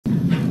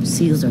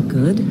Seals are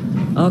good.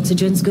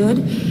 Oxygen's good.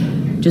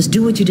 Just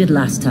do what you did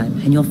last time,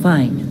 and you're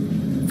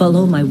fine.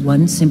 Follow my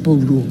one simple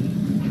rule.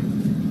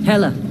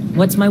 Hella,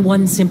 what's my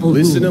one simple rule?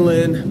 Listen to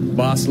Lin.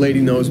 Boss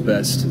lady knows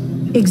best.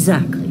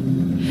 Exactly.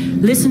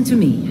 Listen to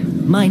me.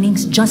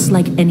 Mining's just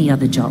like any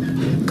other job.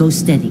 Go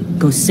steady,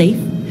 go safe,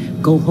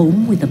 go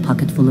home with a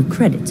pocket full of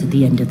credits at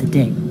the end of the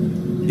day.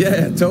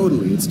 Yeah,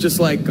 totally. It's just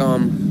like,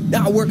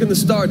 I work in the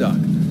Star Dock.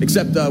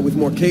 Except with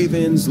more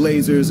cave-ins,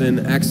 lasers, and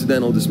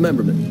accidental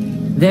dismemberment.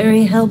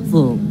 Very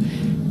helpful.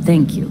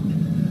 Thank you.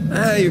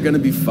 You're gonna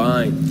be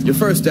fine. Your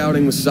first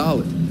outing was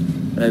solid.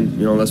 And,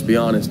 let's be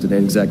honest, it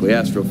ain't exactly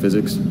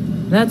astrophysics.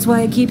 That's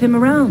why I keep him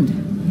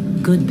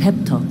around. Good pep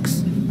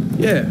talks.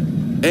 Yeah.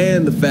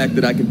 And the fact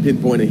that I can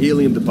pinpoint a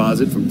helium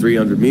deposit from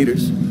 300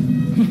 meters.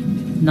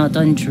 Not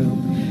untrue.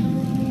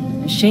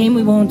 A shame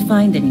we won't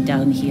find any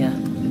down here.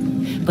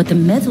 But the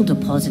metal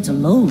deposits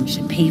alone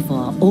should pay for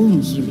our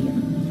own helium.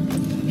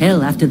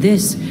 Hell, after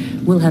this,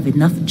 we'll have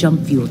enough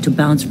jump fuel to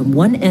bounce from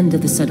one end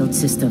of the settled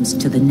systems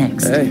to the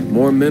next. Hey,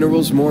 more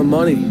minerals, more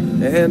money.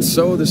 And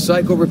so the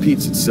cycle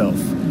repeats itself.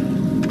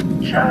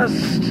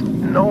 Just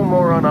no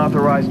more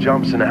unauthorized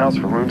jumps in the house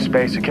for room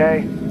space,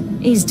 okay?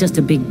 He's just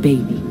a big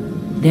baby.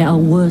 There are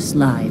worse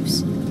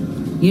lives.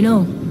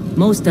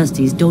 Most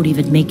Dusties don't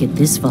even make it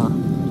this far.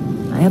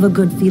 I have a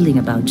good feeling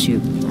about you.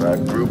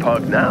 Group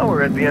hug now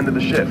or at the end of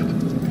the shift?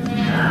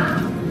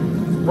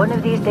 One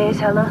of these days,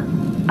 Hella,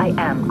 I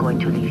am going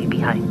to leave you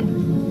behind.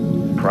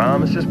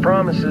 Promises,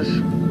 promises.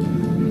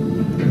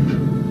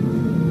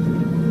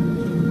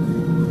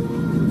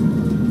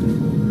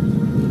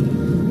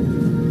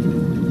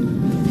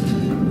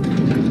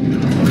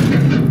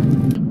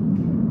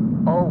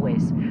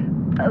 Always.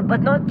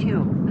 But not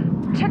you.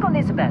 Check on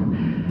Isabel.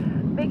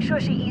 Make sure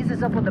she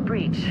eases up on the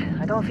breach.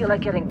 I don't feel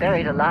like getting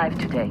buried alive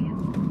today.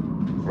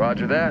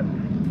 Roger that.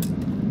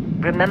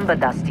 Remember,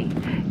 Dusty,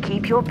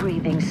 keep your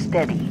breathing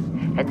steady,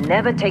 and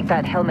never take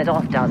that helmet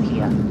off down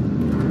here.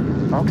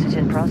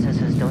 Oxygen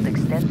processors don't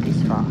extend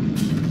this far.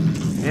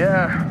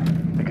 Yeah,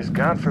 because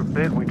God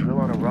forbid we drill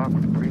on a rock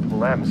with a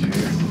breathable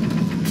atmosphere.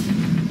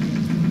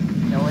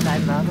 Know what I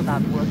love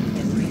about working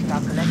in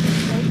pre-stop collecting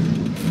space?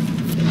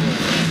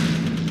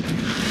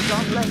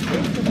 Jobs like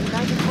this in the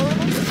United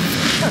Colonies?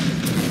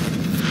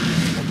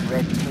 It's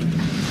red tape.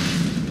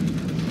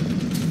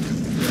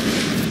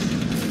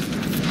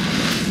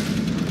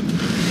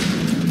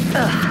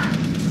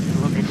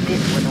 Look at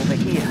this one over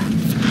here.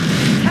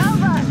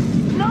 Calvin!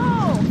 No!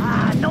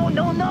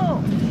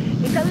 No!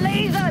 It's a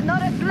laser,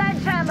 not a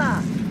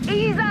sledgehammer!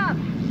 Ease up!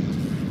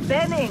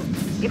 Benning,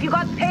 if you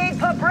got paid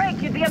per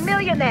break, you'd be a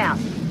millionaire.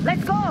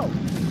 Let's go!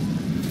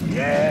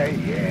 Yeah,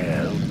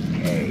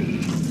 okay.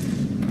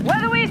 What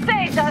do we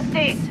say,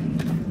 Dusties?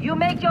 You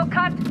make your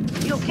cut,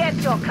 you get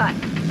your cut.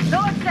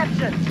 No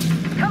exceptions.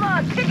 Come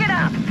on, pick it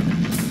up!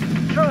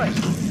 Troy,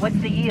 what's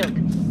the yield?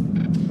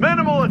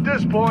 Minimal at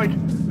this point.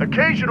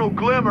 Occasional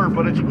glimmer,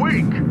 but it's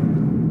weak.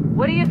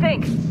 What do you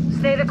think?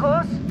 Stay the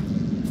course?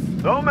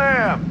 No,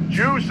 ma'am.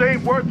 Juice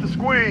ain't worth the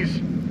squeeze.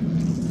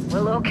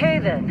 Well, okay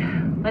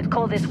then. Let's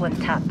call this one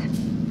tapped.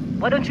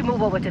 Why don't you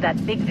move over to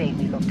that big vein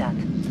we looked at?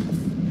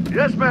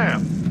 Yes,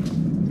 ma'am.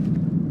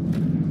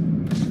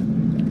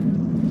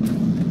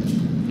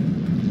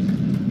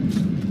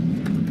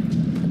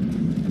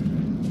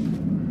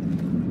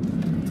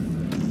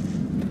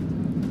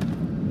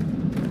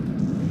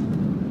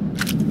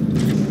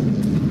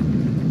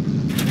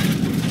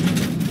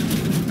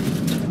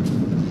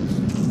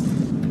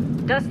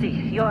 Dusty,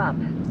 you're up.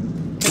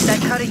 Take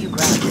that cutter you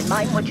grabbed and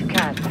mine what you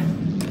can.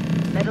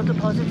 Metal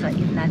deposits are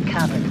in that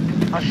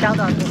cavern. I'll shout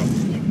our minutes.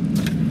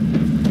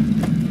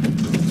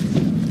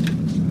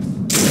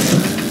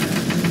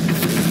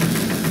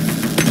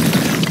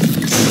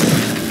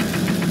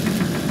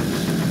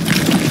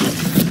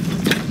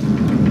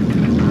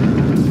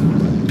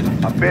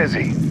 I'm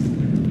busy.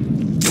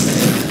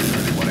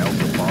 What else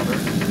will bother?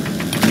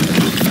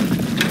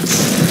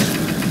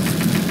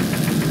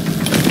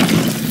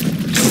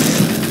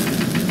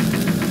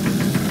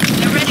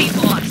 You're ready,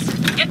 boys.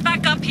 Get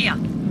back up here.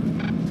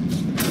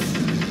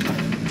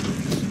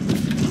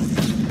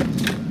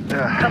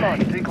 Come on.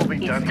 You think we'll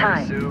be done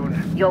time. here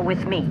soon? You're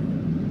with me.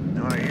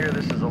 Now I hear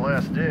this is the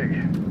last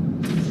dig.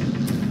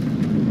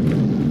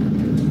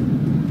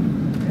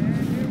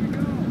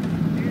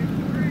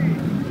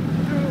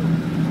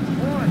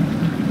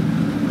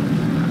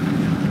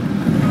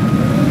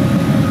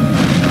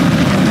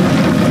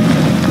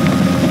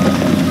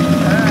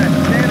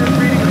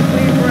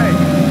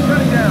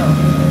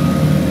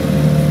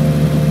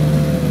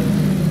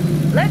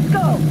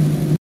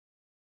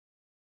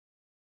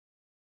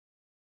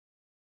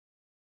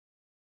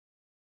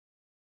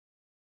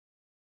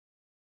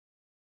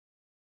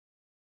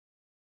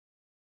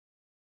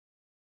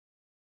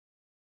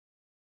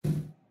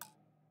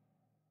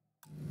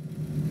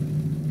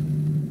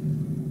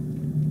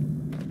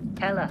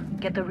 Ella,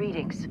 get the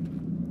readings.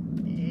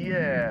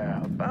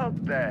 Yeah,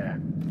 about that.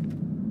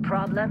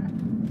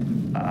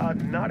 Problem?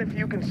 Not if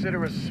you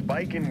consider a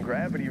spike in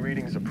gravity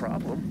readings a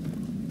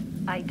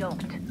problem. I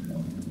don't.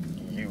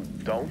 You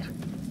don't?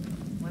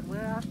 What we're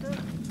after,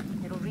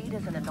 it'll read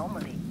as an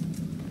anomaly.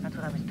 That's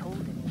what I was told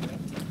anyway.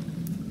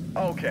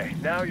 Okay,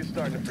 now you're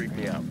starting to freak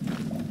me out.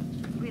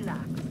 Relax.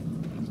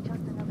 It's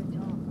just another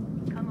job.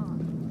 Come on.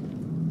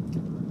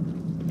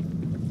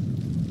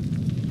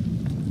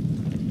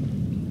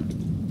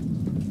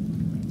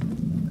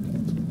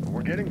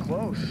 We're getting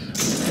close,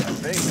 I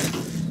think.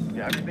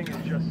 Yeah, everything is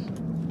just...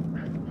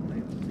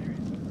 playing serious.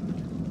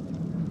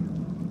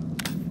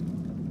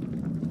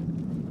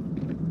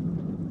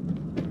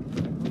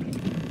 Okay.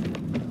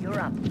 You're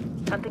up.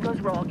 Something goes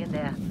wrong in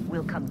there,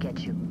 we'll come get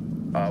you.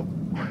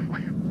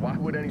 Why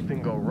would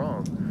anything go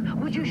wrong?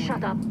 Would you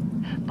shut up?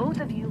 Both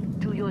of you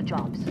do your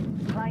jobs.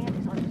 Client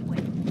is on his way.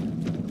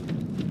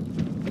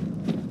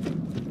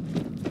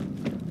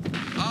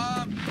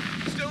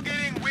 Still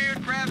getting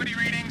weird gravity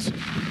readings.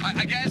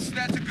 I guess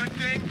that's a good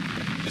thing.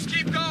 Just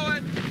keep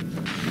going.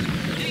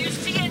 Do you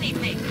see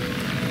anything?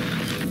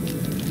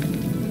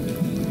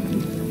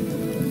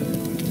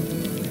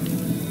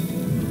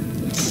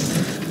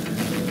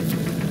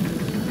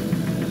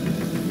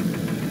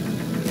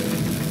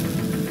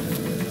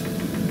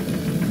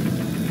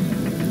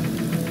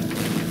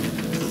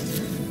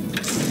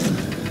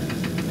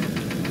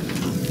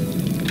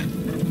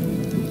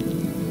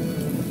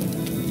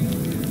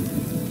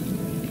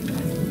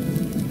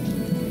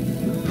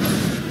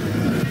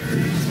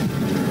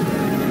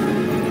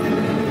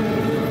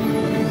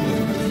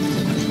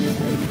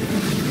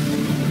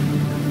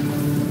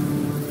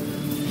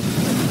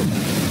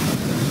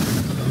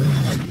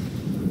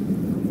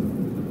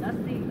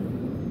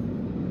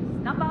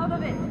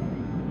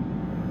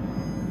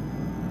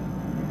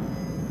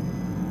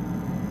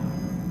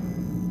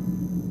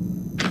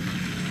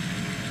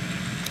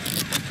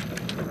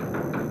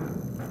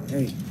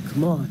 Hey,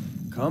 come on.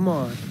 Come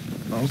on.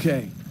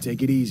 Okay,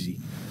 take it easy.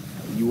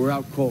 You were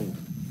out cold.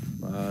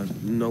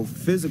 No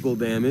physical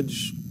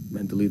damage.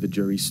 Mentally, the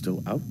jury's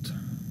still out.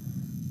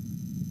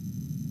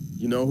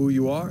 You know who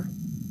you are?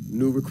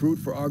 New recruit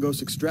for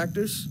Argos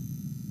Extractors?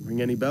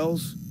 Ring any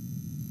bells?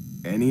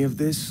 Any of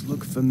this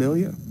look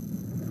familiar?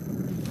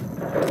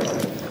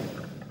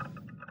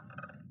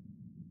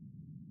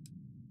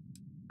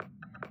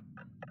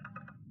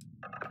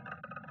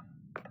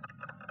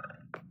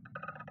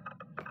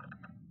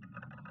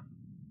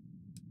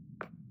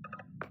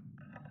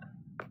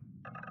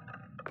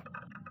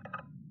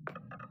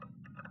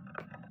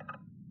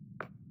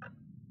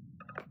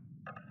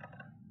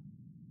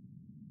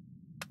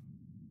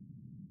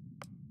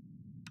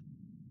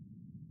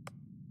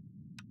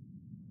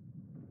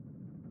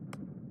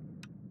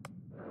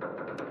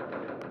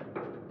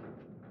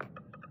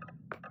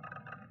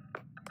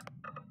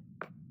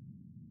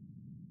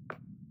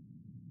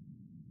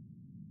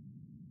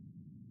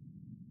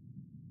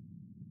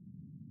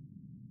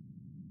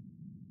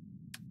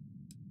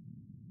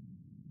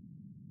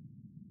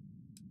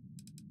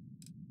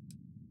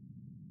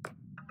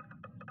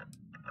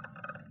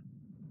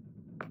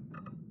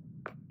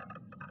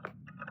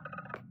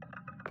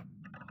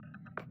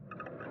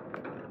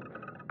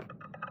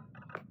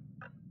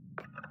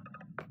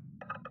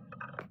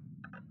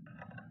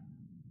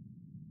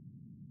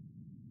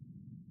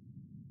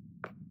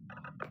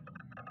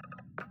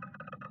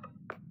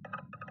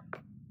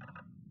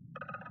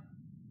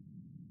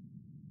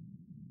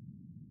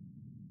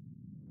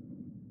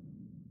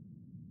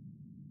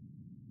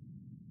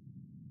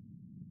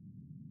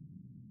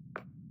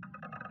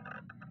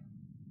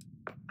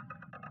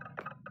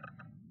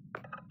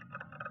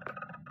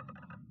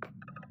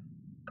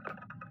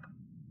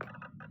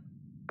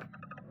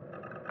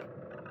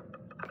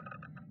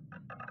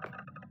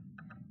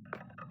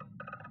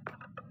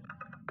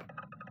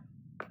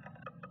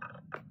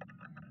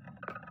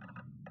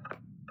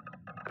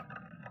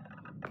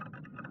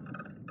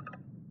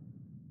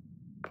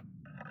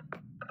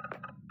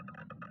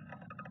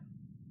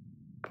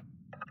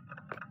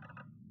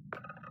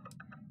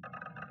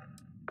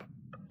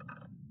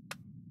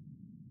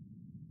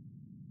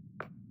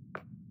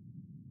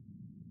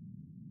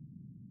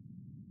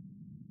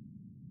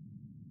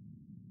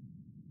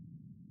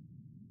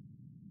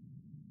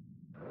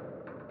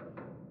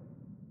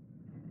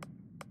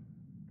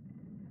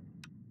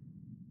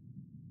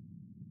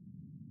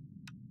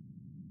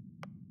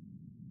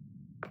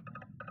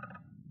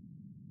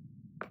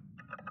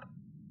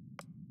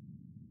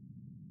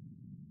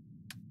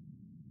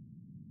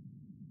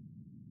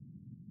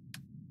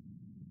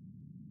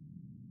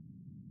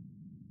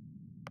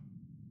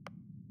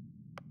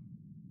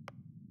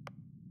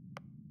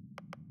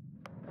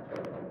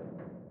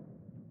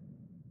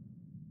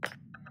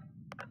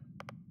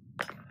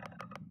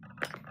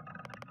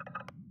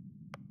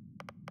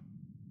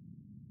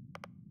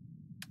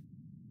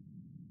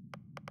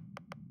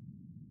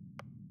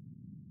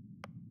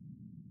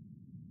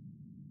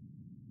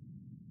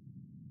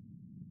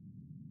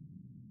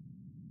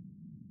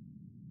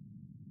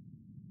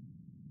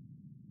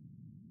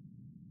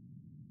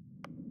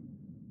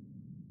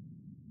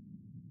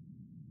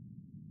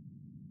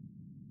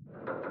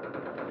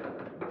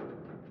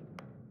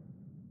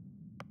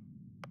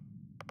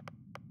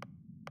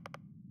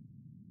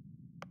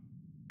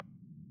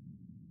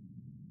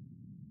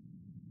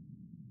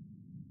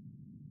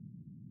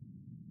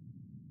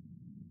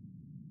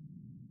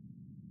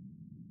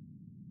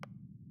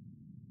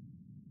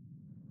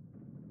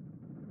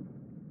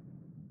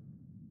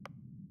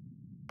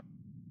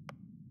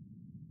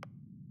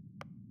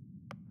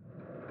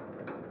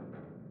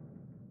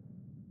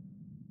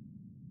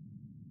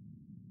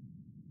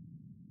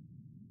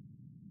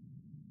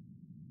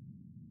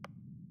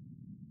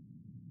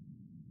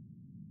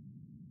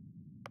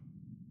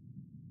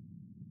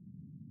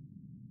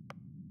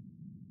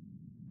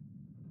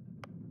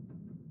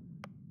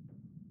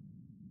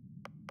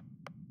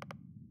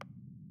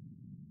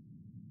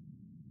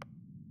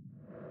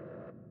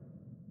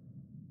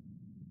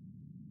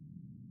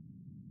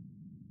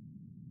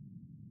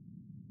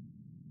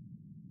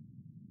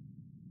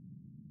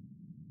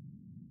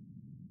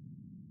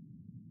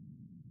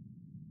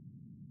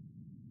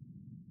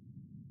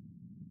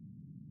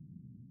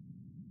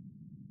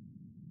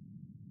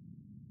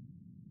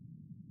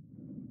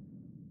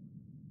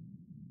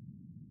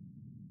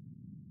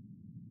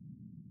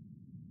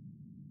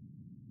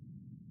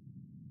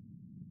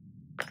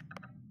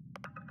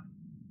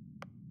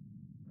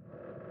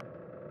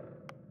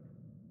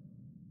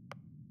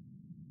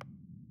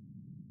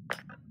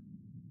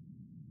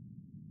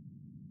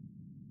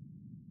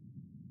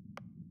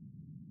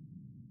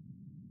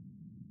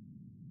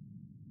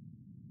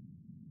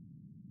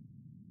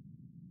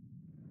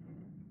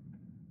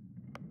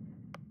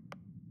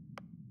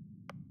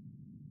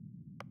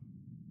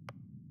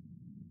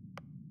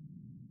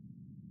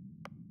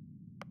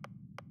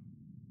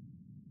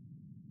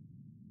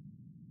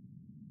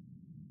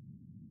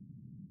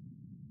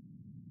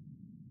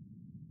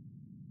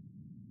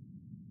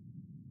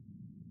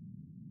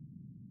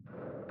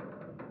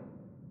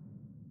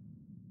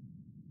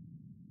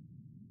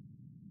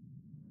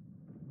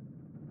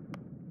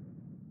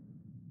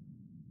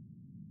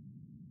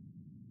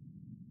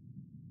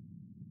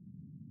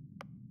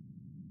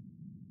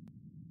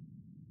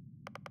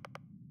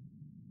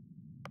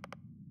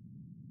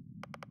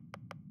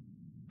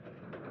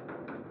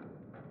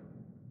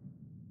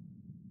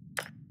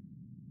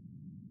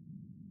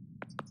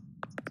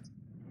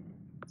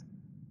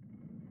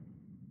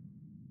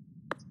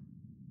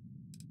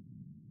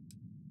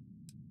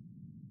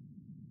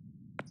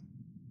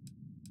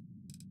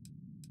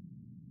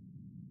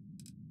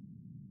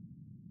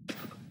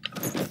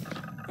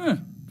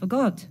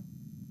 Forgot.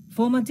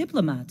 Former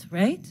diplomat,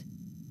 right?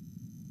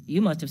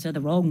 You must have said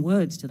the wrong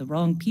words to the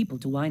wrong people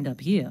to wind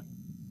up here.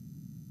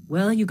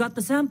 Well, you got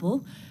the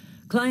sample.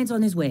 Client's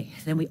on his way,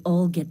 then we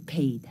all get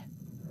paid.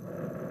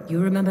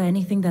 You remember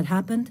anything that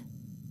happened?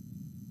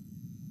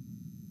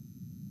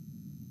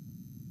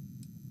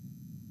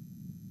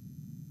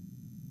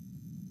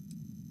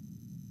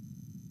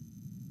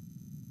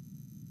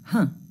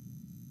 Huh.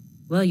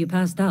 Well, you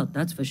passed out,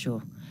 that's for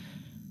sure.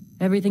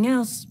 Everything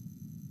else,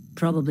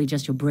 probably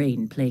just your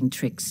brain playing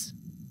tricks.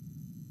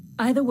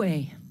 Either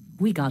way,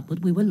 we got what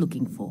we were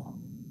looking for.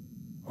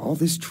 All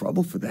this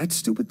trouble for that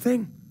stupid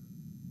thing?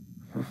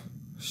 Huh.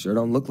 Sure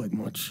don't look like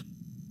much.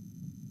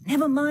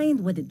 Never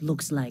mind what it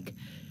looks like.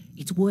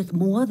 It's worth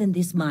more than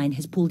this mine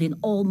has pulled in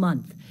all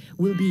month.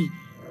 We'll be...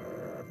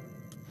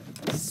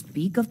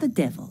 Speak of the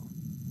devil.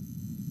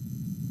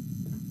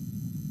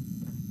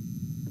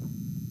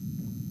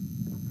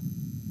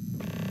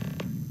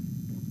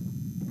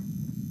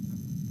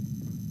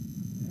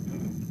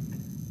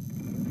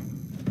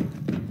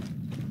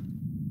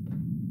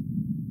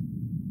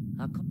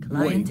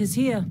 Client is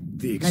here.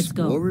 The Let's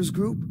go. Explorers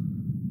group?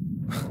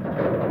 I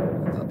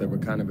thought they were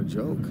kind of a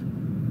joke.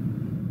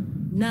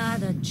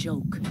 Not a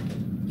joke.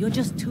 You're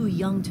just too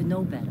young to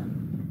know better.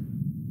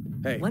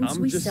 Hey, Once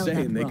I'm we just sell saying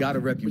that they rock, got a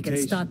we reputation.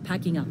 can start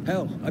packing up.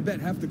 Hell, I bet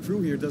half the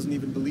crew here doesn't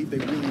even believe they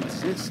really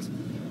exist.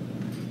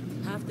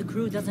 Half the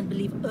crew doesn't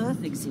believe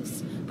Earth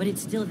exists, but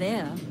it's still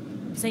there.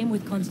 Same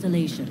with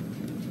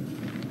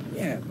Constellation.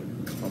 Yeah,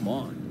 but come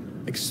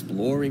on.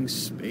 Exploring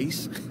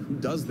space? Who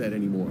does that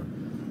anymore?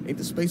 Ain't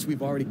the space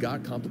we've already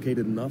got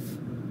complicated enough?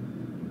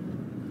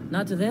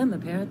 Not to them,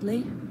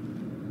 apparently.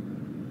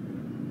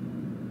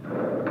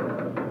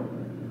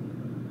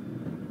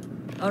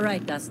 All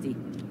right, Dusty.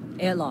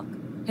 Airlock.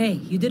 Hey,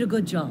 you did a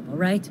good job, all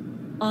right?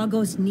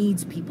 Argos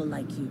needs people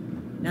like you.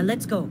 Now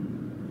let's go.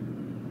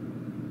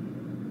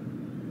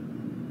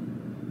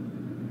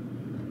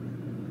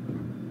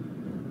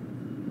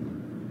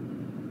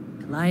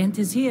 Client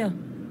is here.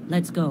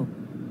 Let's go.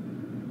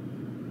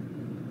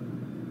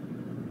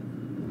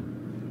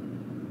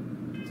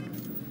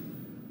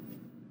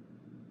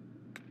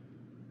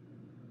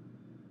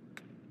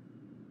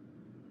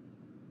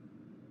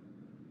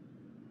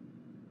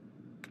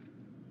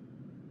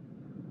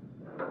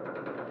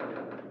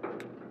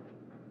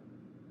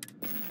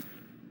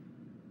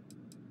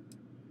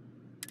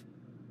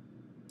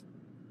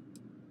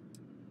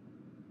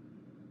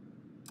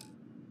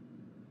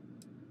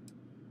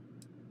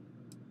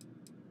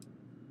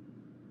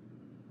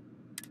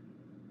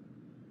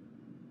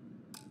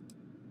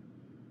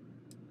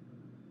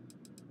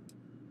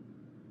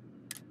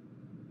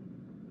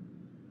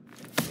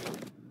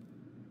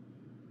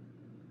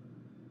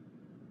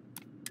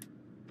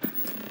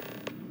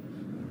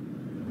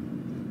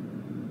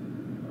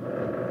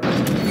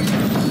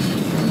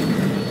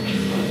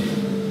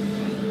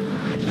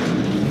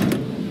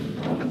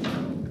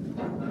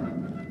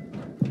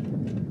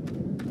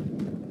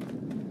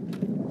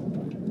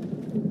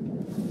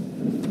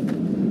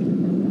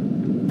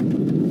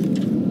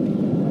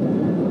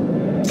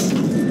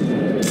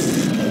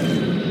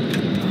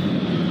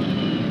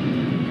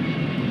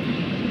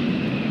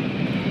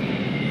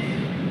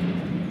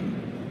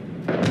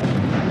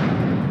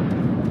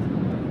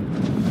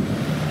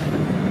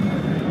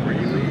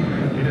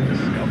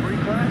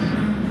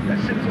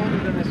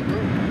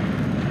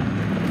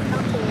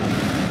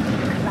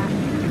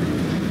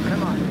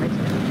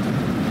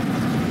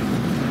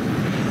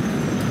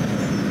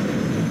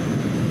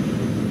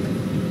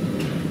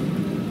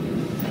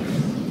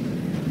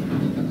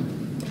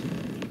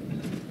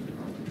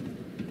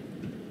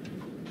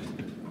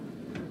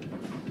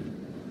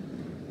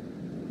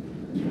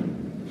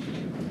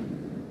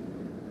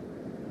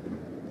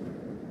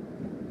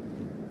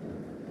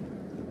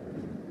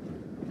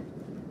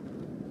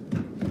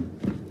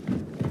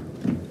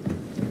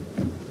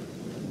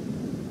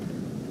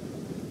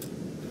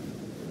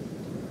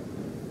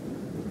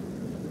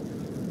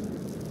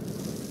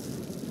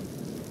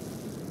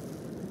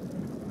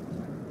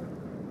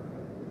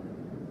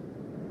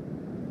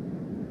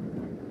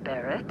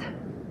 Barrett?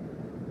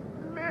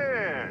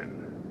 Man.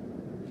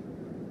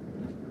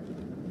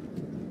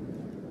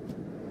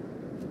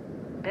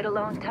 Been a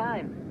long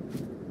time.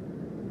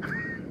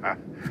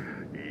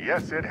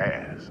 Yes, it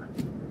has.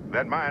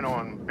 That mine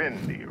on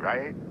Bendy,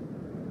 right?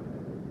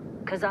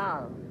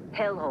 Kazal,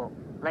 hellhole,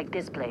 like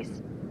this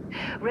place.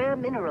 Rare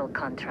mineral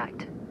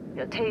contract.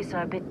 Your tastes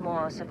are a bit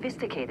more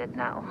sophisticated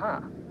now,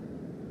 huh?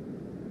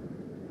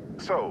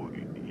 So,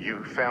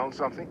 you found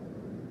something?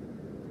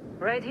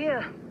 Right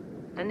here.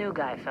 The new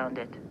guy found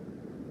it.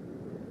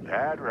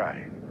 That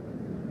right.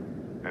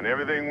 And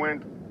everything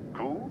went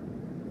cool?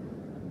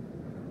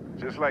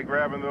 Just like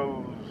grabbing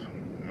those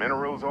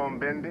minerals on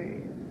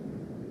Bendy?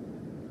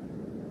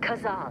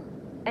 Kazal,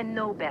 and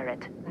no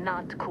Barrett,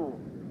 not cool.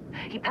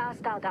 He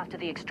passed out after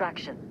the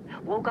extraction.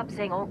 Woke up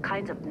saying all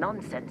kinds of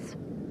nonsense.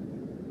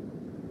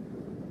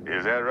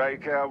 Is that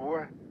right,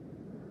 cowboy?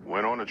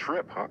 Went on a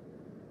trip, huh?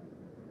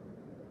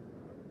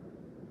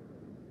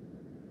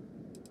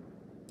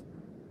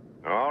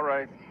 All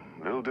right.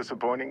 Little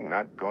disappointing,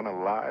 not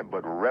gonna lie,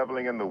 but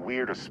reveling in the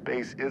weird of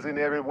space isn't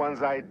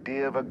everyone's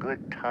idea of a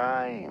good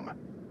time.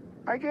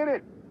 I get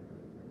it.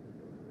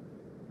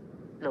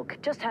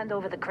 Look, just hand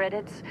over the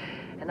credits,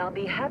 and I'll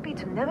be happy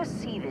to never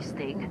see this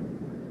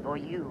thing, or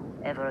you,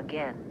 ever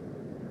again.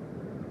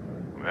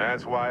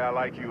 That's why I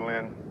like you,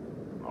 Lin.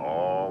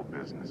 All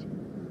business.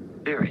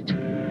 Barrett,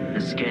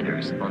 the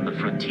scanners on the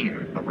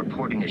frontier are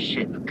reporting a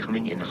ship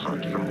coming in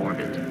hot from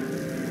orbit.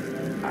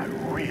 I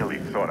really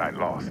thought I'd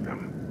lost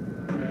them.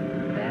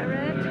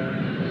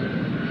 Barrett?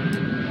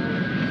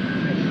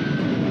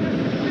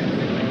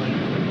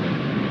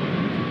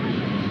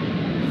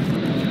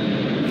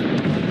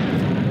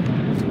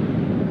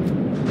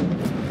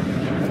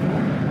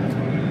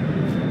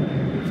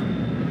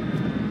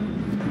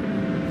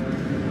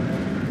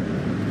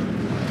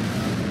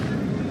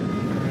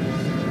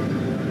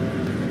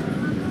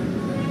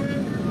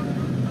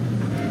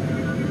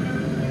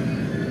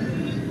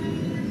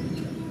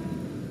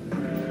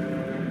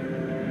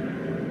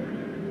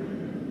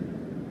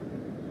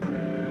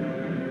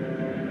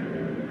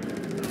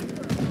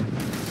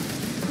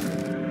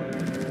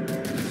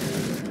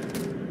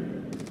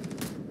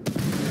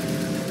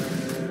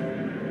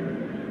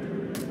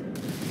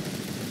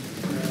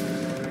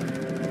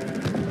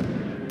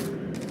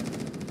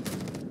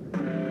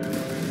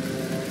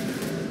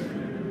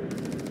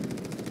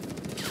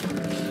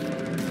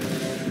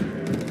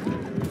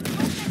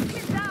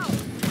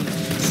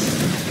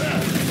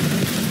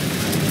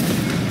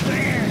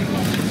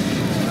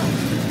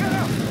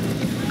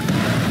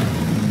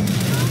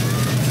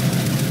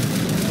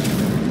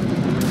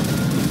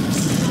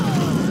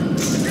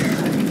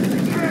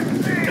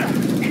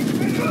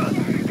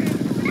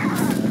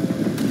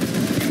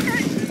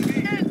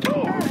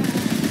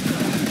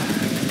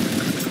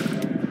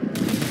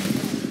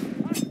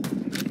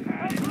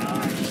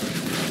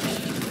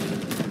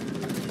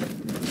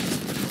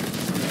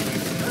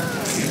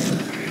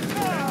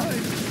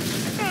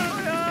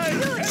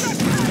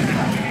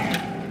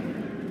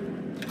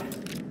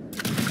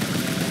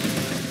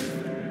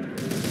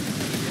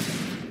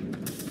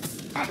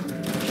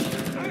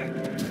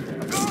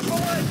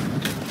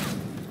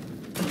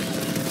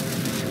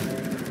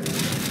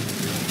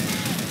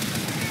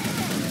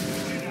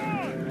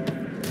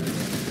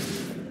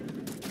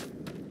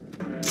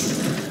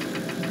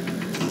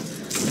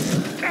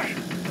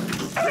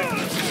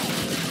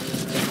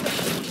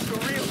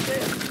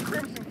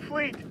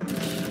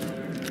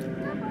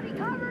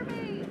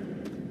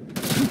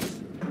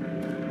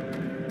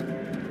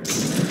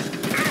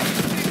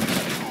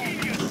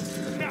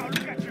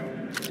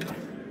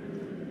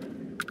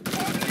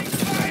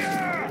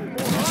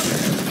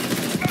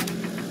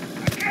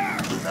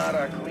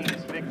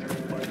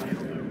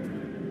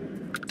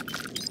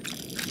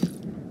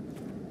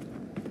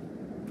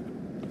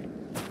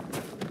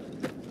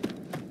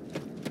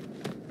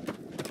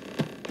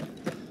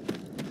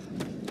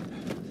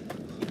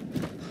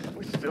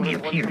 We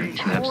appear to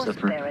have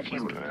suffered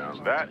fewer. Now,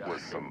 that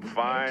was some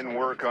fine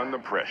work under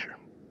pressure.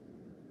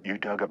 You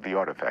dug up the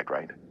artifact,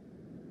 right?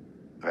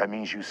 That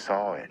means you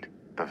saw it.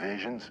 The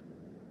visions?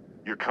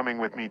 You're coming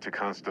with me to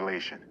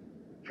Constellation.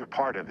 You're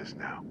part of this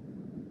now.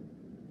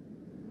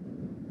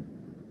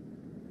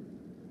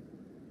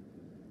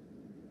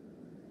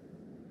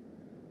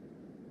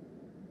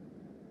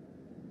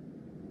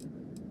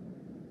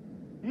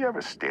 You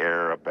ever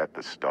stare up at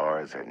the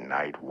stars at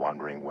night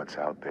wondering what's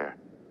out there?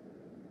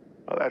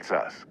 Well, that's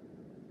us.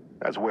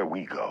 That's where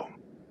we go.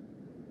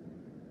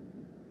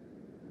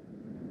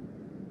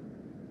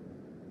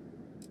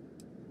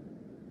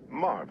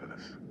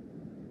 Marvelous.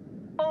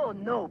 Oh,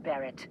 no,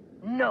 Barrett.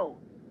 No.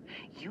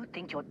 You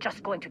think you're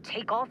just going to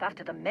take off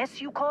after the mess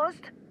you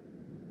caused?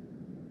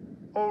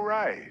 All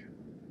right.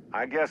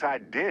 I guess I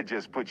did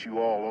just put you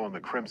all on the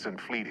Crimson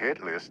Fleet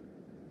hit list.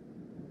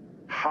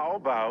 How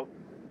about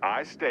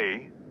I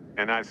stay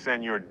and I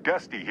send your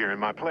Dusty here in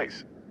my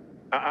place?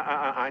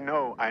 I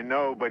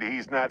know, but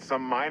he's not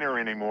some miner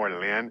anymore,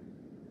 Lin.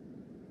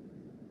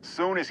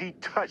 Soon as he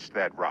touched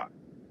that rock,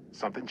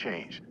 something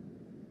changed.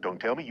 Don't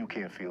tell me you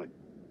can't feel it.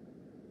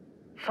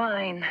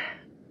 Fine.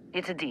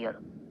 It's a deal.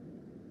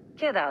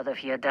 Get out of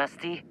here,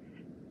 Dusty.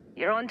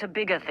 You're on to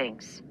bigger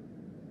things.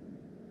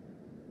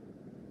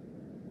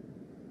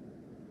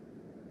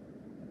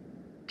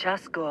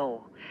 Just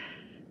go.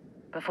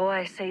 Before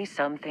I say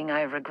something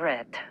I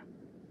regret.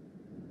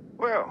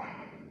 Well,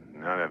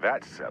 now that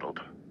that's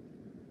settled.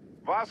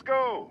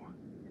 Vasco,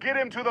 get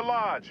him to the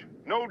lodge.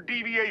 No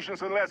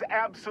deviations unless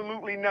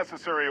absolutely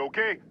necessary,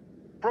 okay?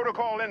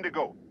 Protocol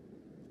Indigo.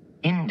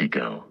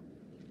 Indigo.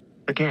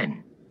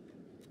 Again.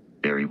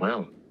 Very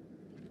well.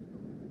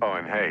 Oh,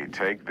 and hey,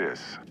 take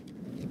this.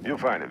 You'll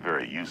find it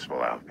very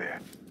useful out there.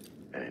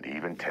 And it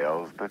even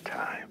tells the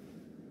time.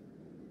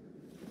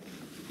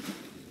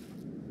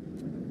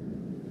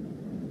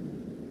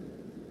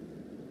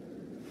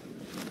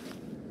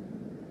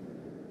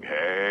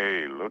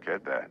 Hey, look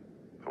at that.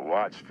 The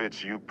watch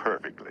fits you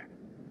perfectly.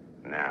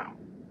 Now,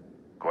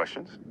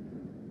 questions?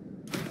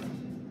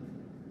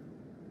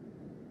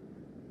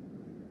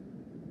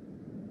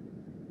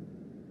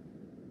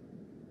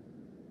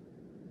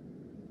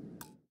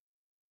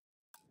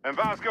 And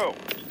Vasco,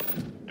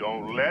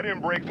 don't let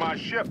him break my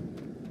ship.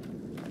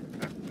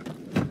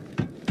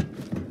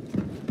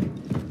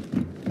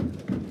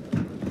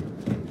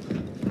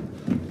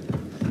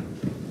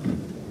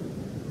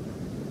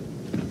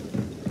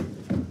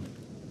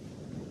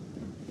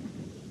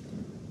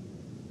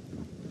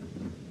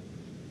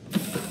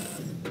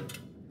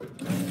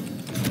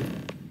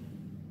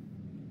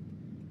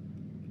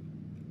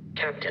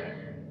 Captain,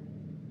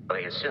 I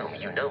assume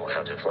you know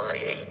how to fly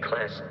a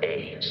Class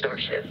A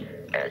starship.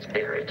 As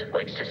Barrett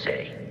likes to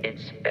say,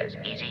 it's as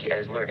easy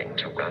as learning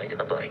to ride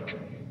a bike.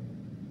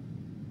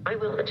 I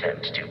will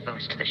attempt to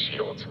boost the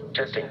shields,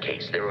 just in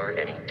case there are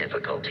any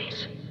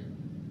difficulties.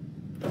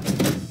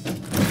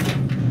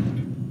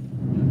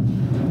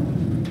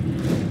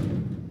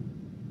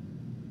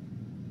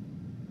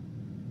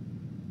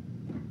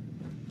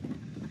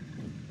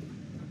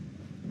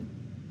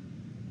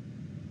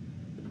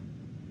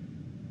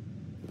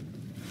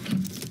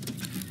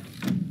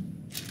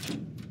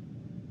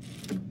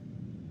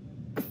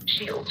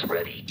 Shields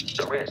ready.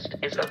 The rest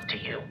is up to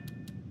you.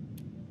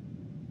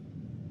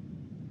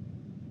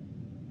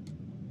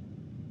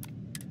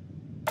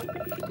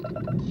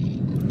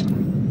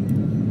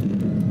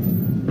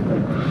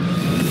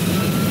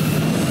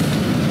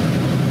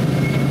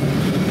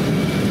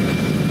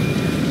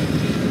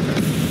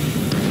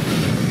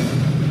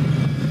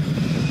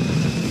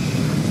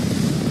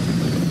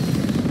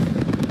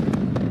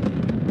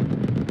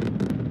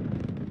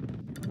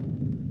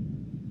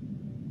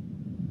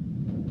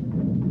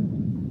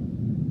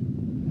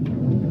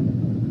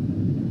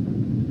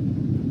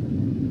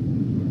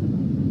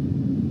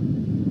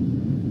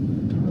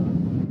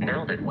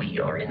 Now that we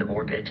are in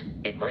orbit,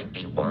 it might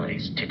be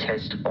wise to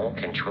test all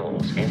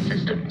controls and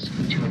systems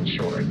to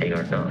ensure they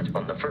are not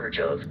on the verge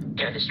of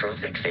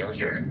catastrophic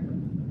failure.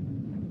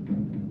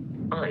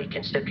 I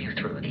can step you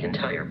through the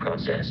entire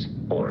process,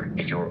 or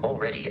if you're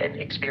already an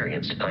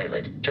experienced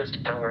pilot,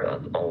 just power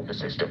up all the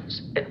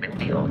systems, and we'll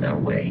be on our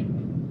way.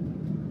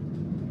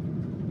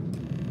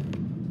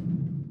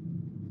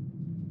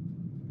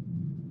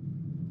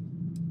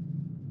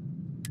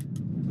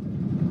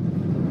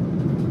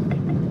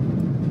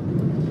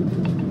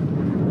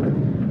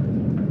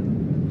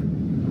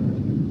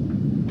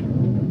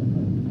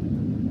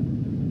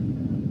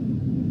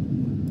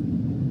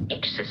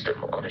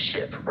 System on a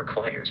ship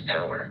requires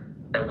power.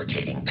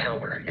 Allocating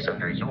power is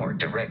under your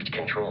direct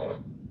control.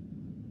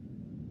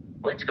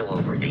 Let's go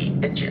over the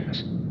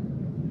engines.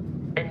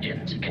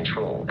 Engines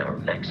control our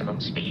maximum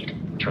speed.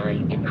 Try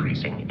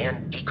increasing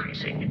and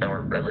decreasing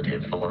our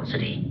relative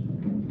velocity.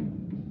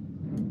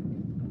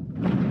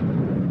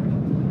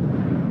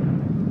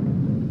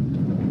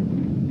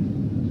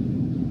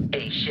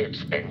 A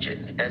ship's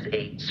engine has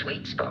a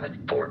sweet spot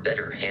for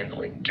better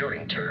handling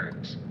during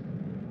turns.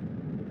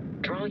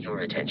 Draw your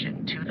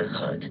attention to the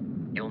HUD.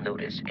 You'll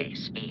notice a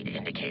speed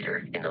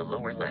indicator in the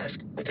lower left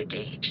with a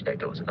gauge that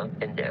goes up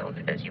and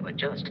down as you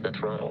adjust the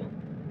throttle.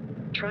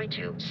 Try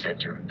to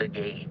center the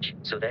gauge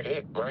so that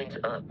it lines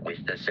up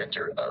with the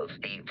center of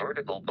the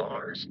vertical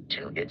bars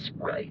to its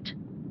right.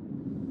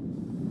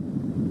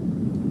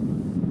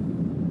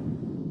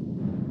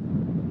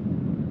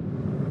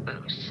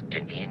 Boosts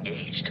can be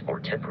engaged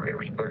for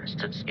temporary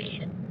bursts of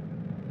speed.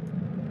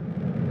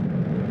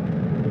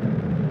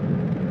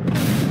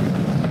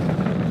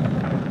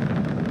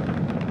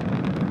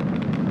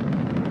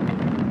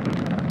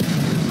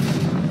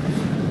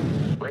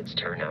 Let's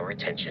turn our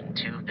attention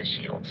to the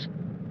shields.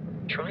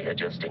 Try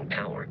adjusting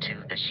power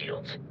to the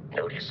shields.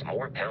 Notice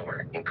more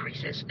power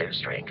increases their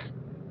strength.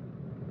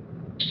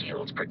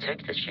 Shields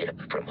protect the ship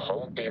from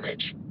hull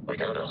damage.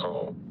 Without a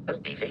hull,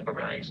 it'll be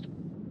vaporized.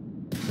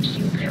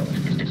 Shield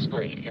health is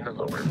displayed in the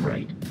lower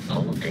right.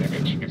 Hull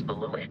damage is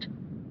below it.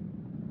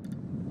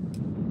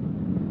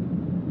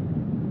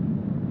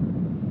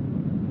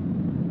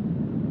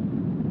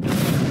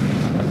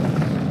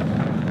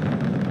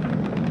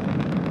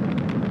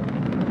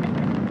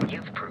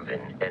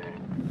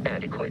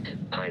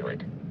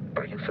 Pilot,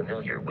 are you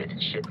familiar with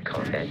ship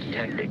combat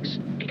tactics?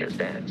 Because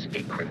that's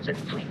a Crimson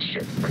Fleet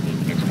ship bringing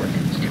its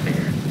weapons to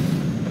bear.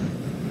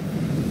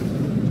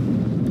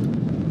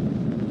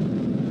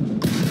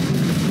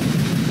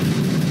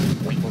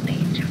 We will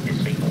need to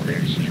disable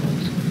their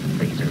shields.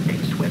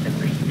 Laser-based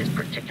weaponry is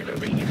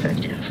particularly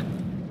effective.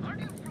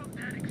 Aren't you from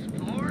that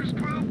Explorers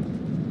group?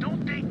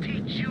 Don't they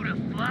teach you to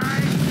fly?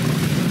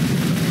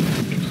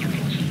 If you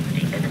can keep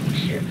the enemy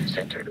ship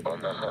centered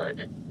on the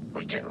HUD,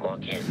 we can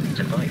lock in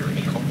to fire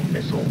a homing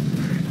missile.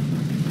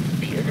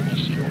 The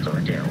enemy shields are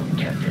down,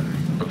 Captain.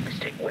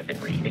 Ballistic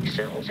weaponry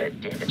excels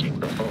at damaging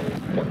the hull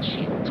once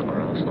shields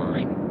are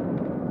offline.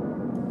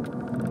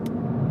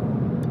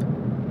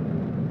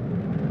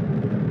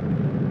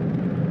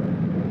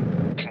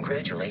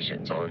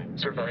 Congratulations on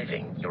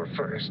surviving your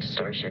first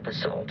Starship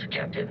assault,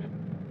 Captain.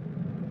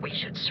 We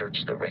should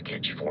search the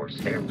wreckage for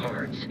spare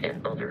parts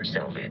and other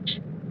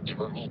salvage. You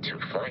will need to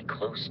fly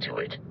close to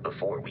it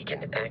before we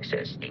can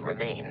access the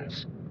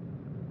remains.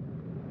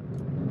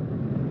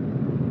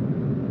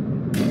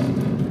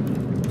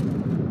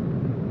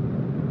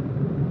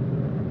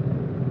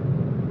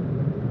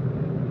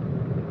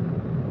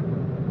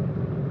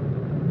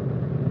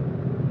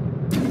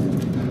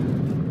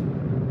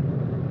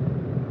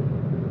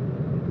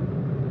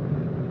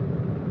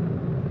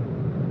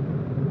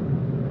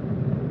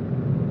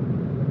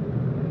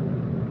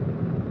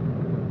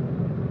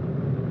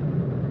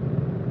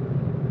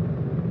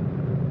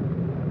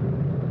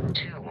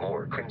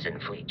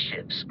 Crimson Fleet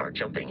ships are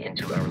jumping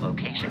into our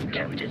location,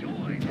 Captain.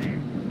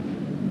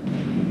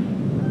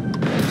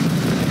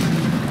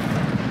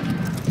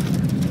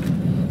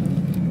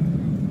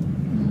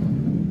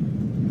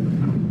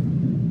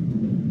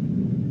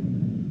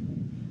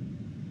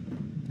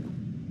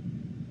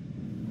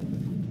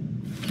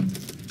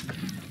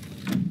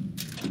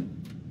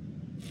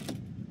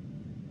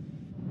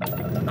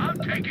 I'm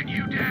taking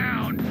you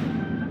down!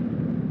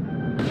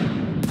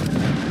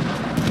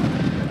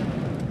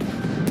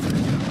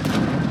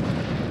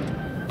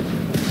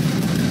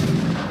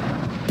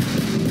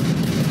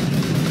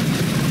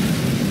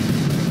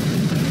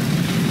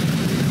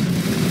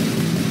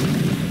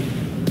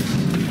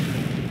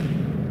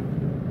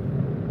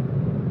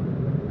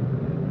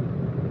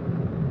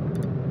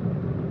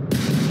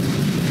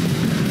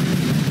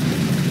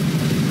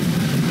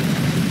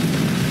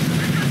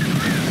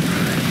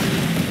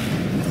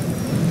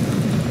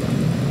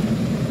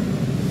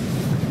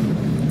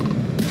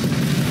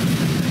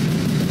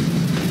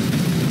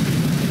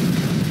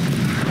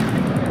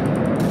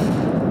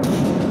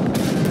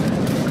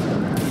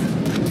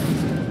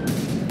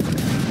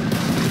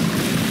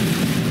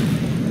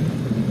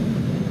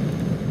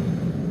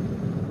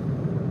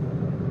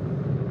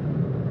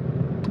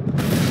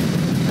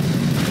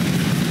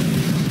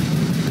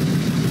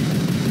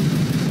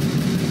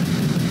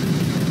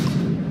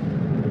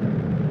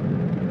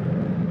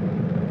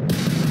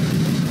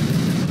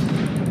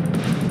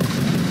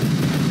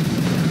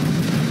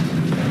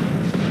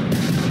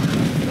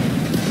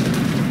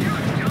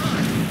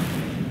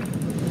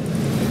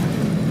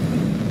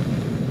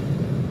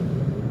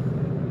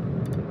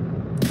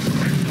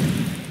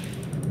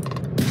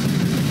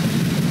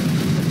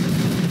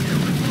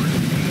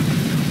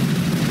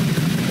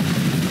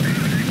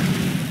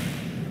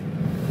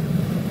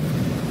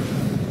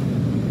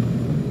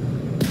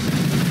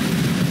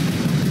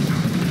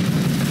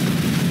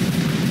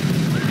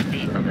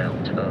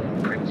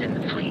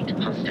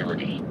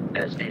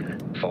 Has been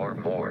far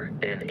more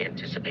than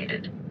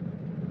anticipated.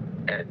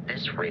 At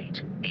this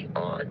rate, the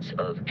odds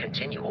of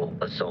continual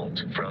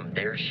assault from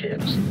their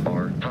ships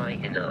are high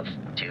enough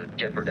to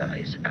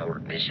jeopardize our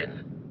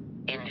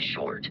mission. In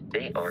short,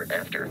 they are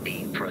after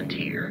the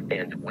frontier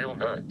and will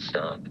not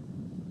stop.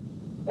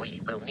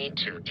 We will need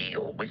to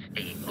deal with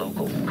the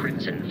local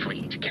Crimson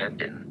Fleet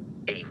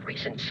captain. A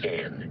recent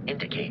scan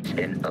indicates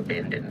an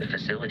abandoned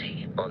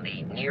facility on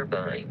the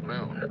nearby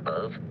moon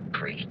of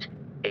Kreet.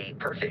 A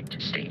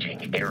perfect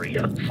staging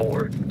area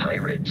for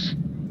pirates.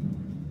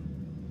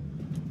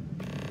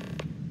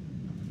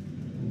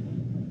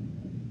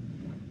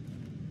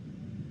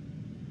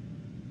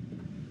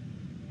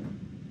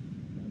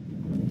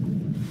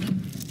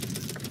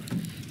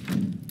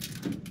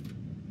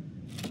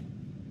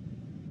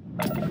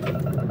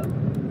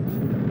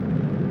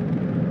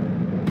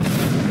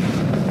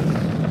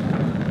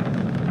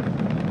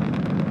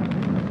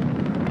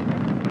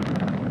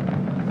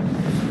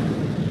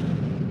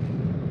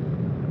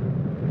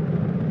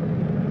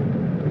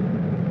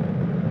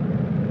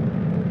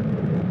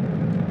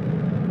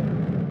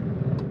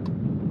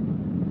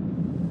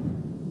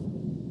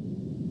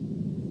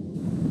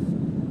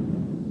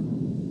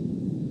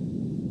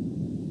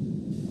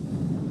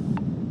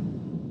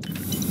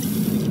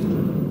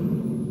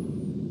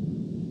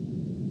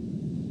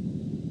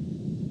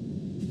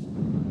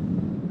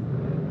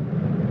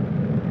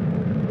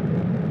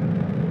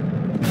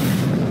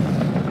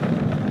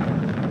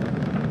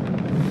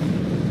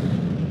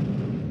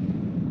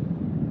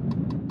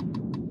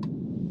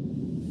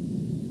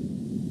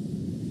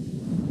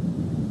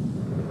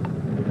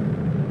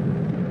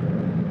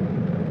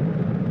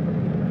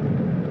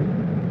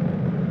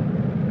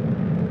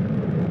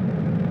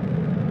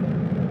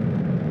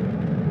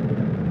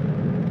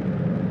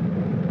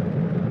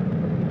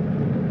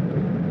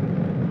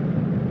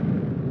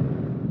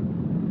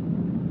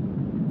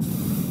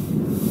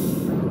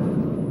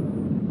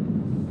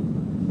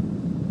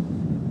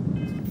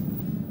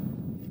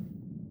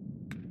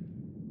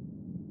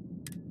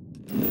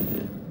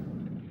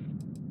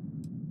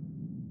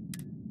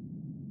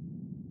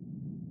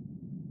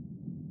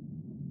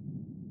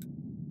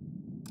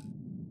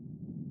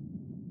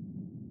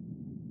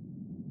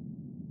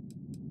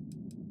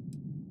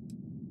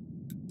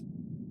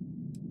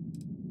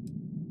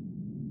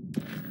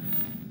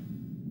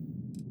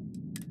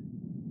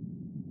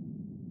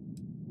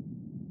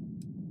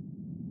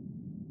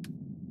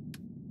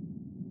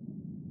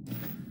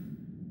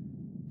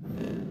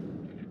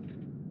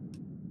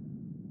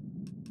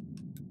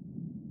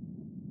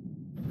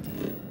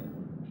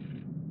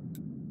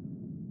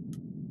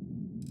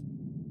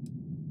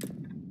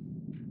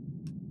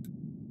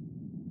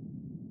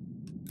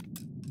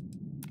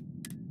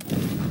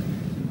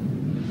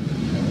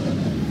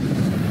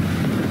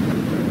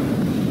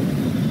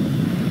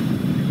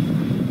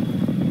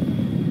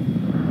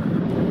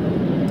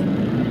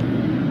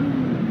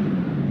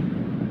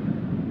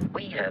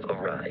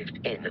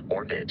 In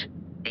orbit,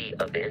 the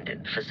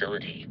abandoned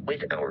facility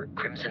with our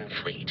Crimson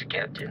Fleet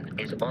captain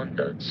is on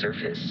the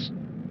surface.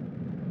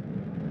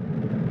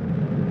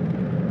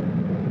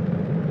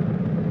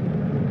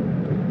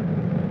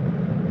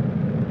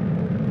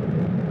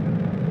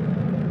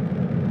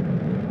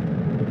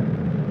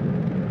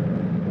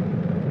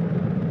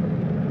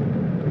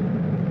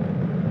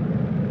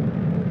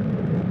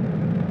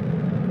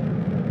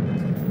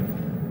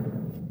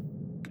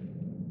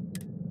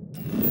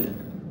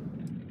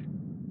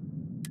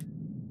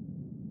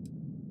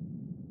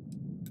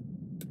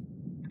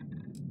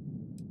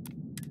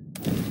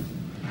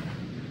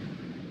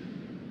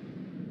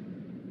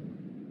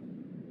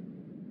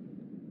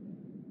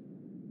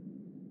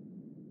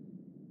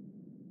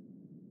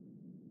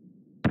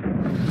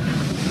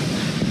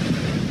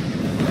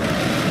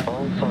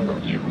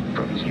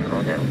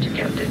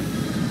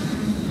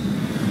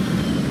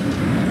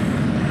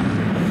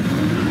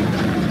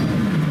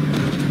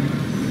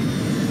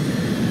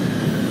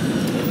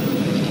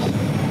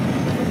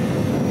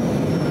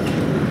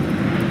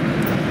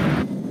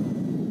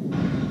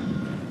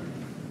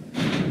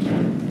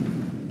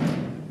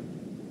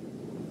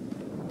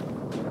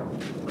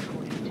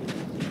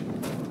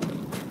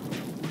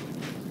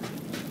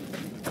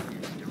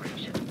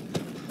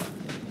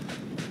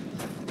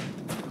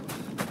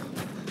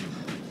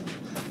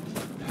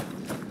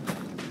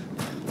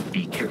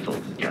 Be careful,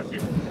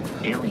 Captain.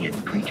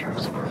 Alien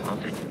creatures are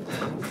often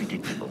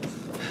unpredictable.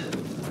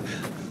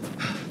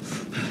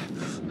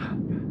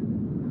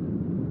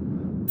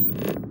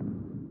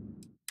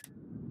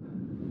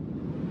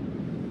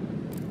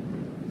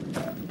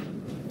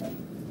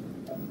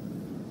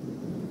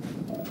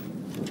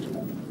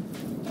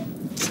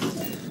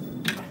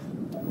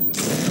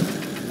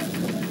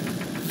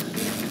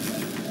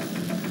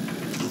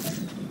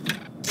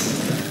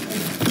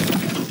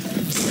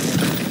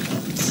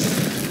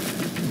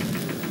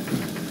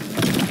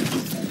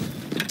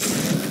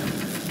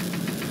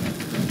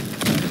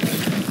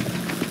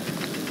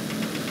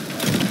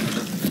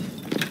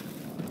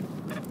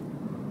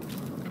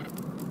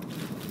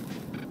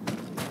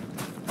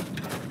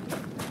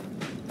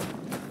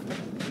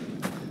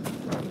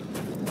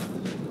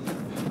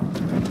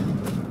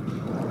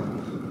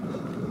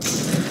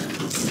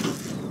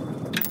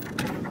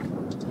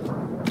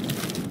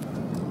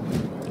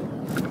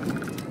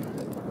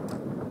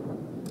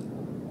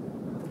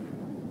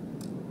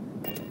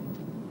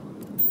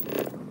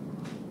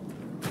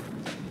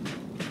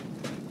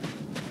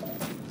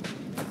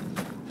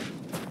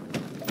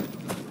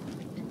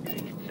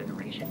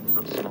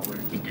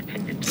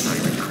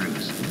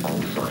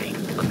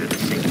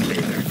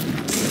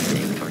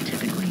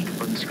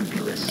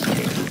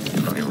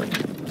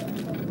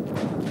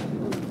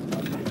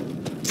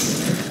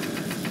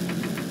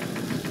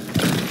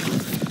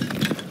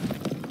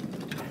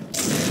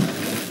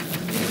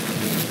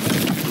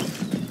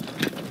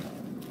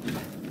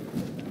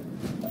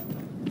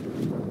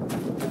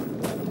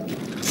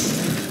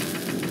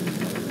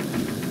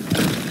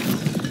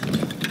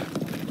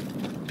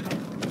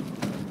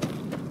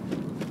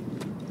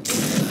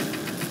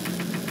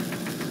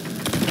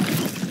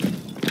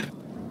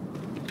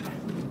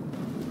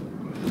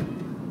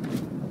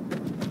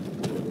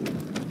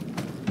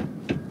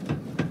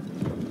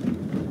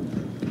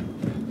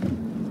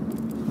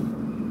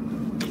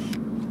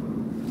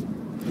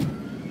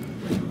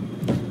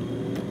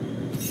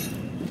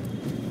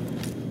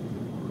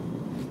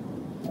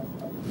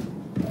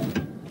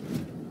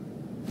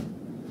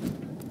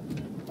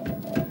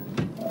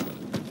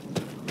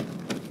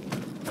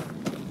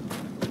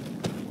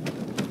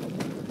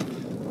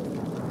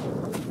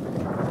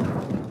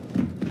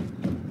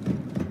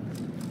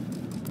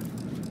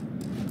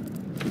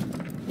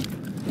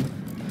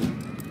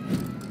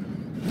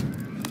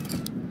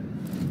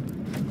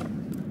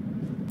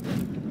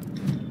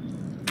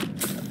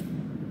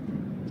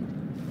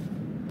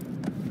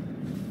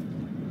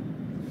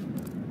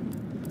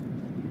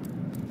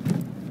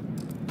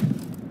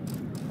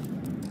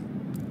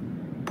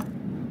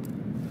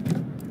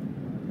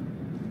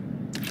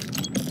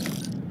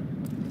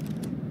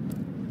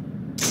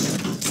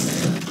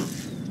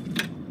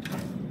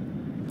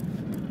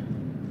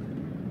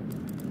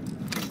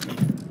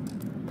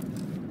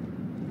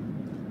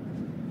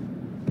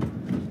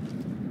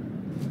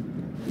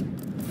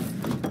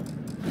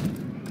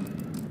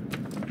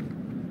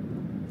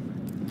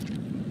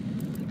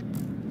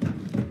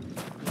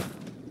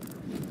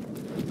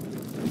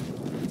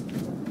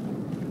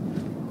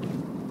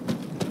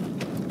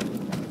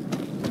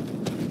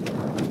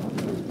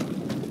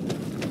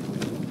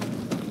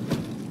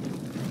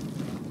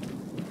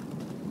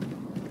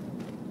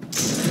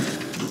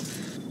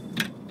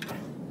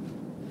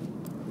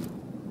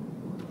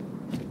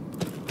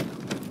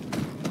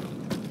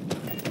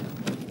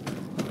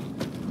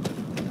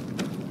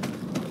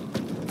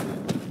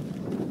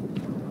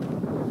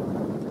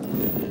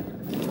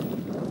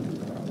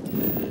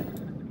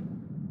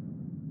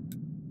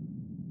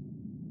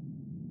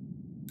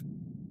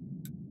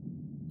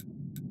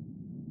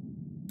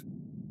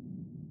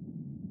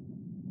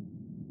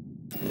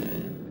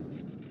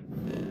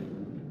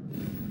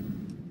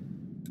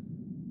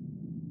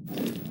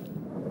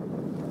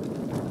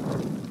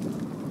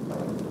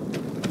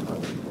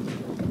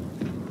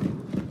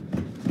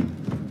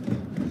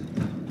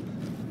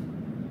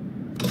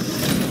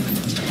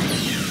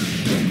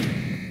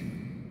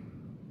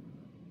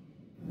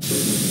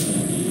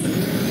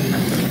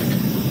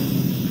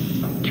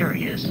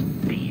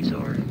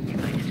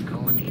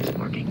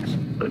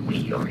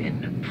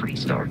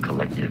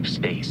 Collective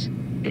space.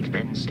 It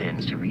then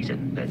stands to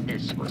reason that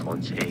this was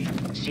once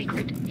a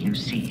secret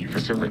UC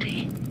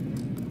facility.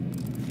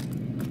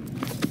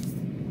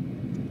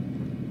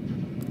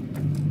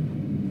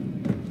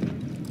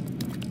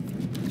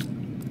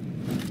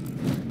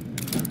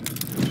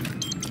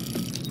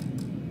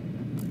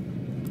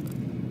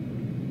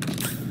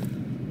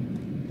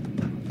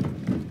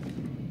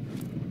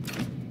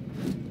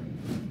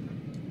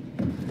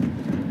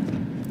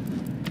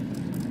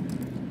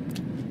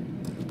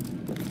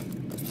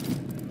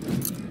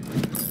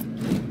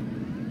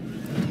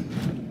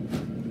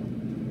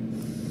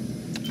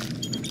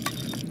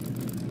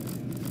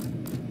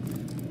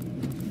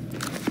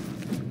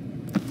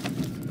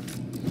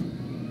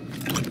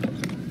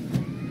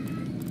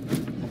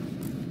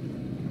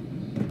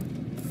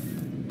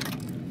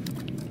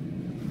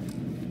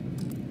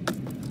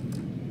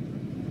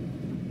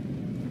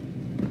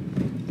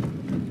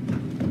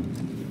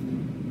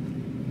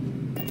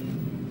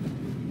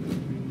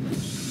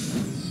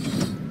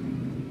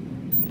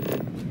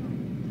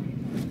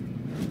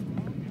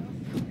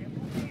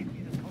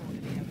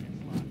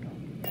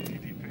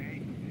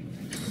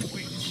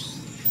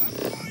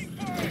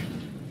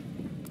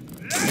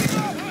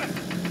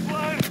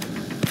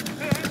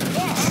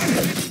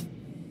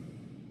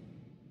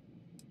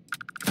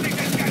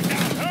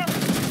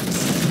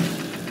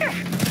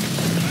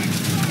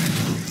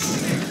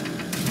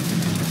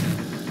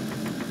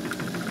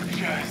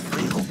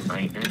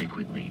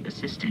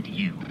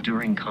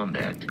 during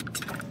combat.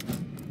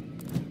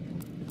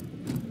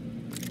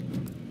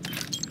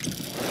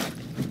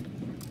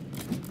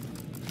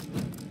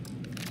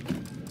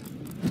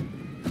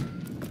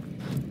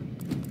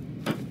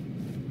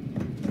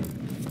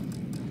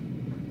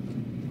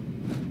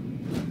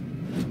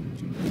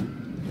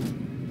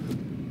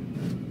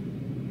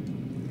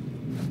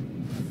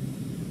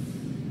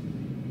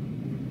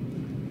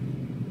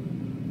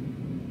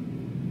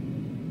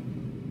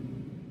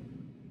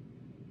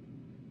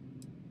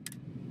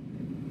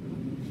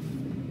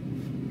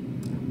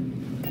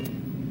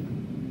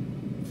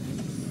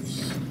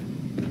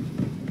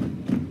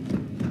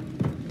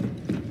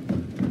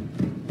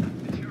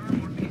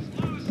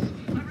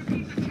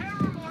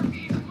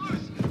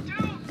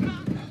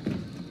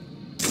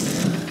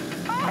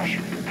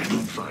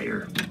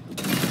 Fire.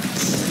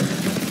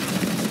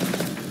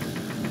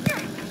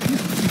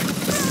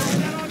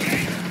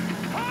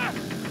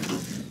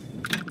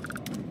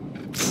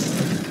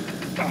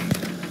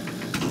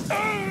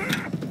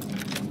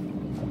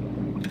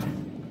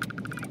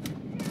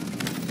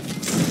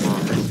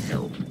 Lawless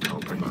health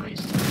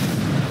compromised.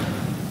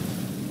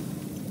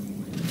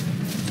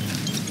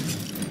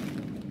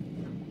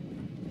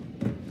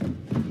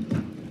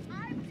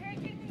 I'm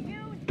taking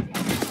you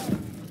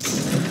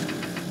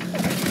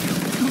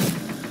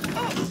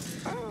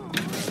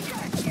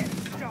Just get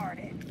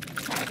started.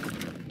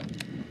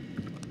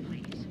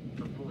 Please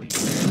avoid.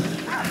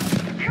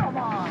 Come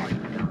on.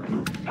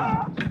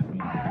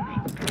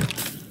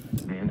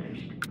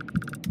 Vanished.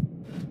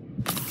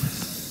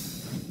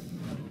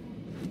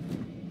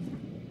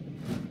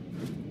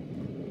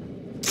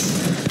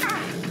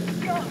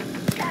 Go.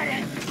 Got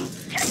it.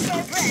 Catch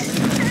my breath.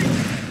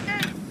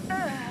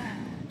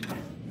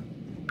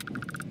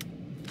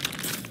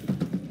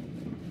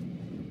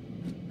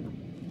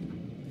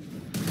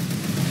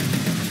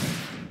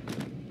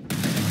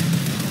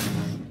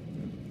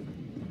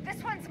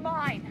 This one's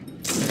mine.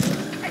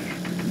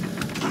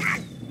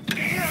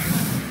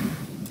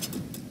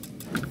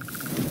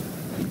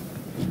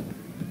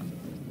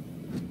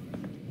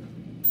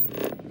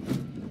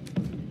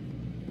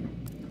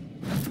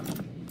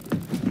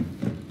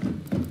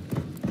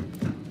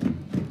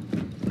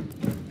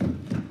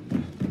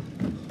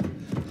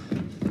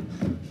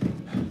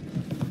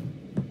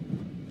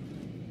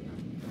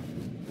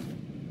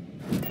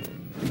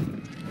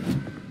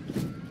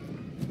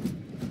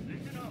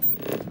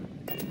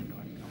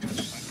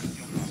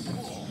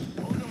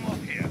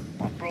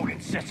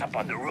 Sits up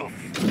on the roof.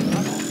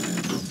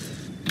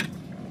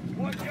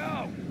 Watch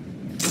out!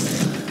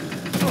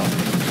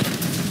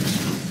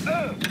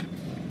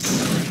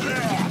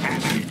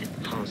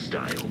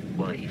 Hostile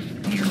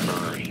wife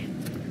nearby.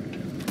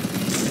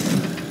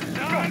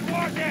 Not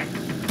worth it!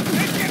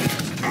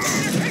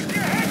 Take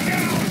your head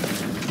down!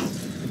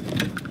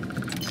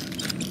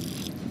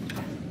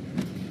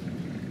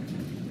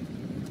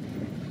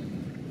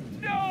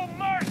 No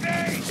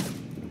mercy!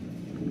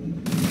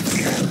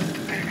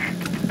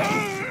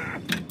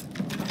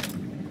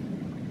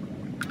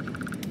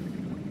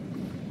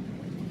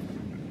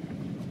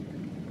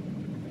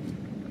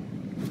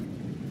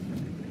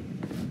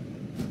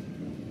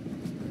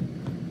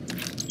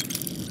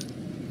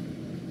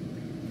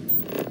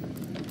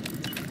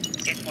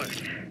 It's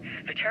loose.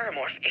 The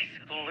Terramorph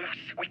is loose.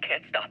 We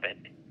can't stop it.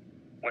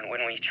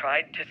 When we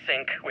tried to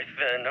sync with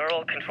the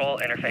neural control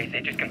interface,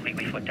 it just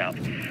completely flipped out.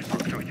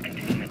 Broke through its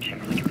containment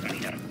chamber like it was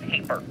made out of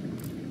paper.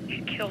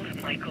 It killed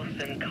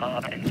Michelson,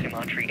 Cobb, and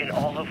Sumatri in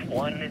all of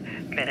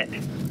 1 minute.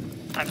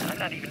 I'm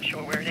not even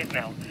sure where it is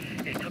now.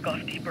 It took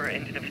off deeper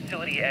into the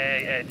facility.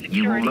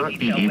 You will not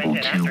be able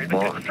to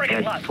walk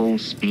at luck. full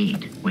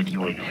speed with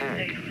your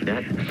pack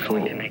that I'm full.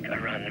 going to make a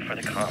run for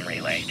the comm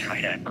relay.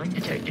 Try to I'm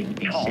detecting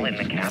a call in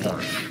the safe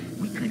cavern.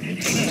 We could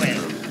make Penguin,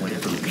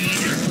 whatever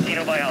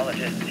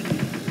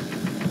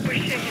xenobiologist,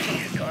 wishing he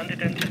had gone to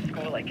dentist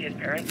school like his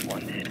parents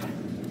wanted.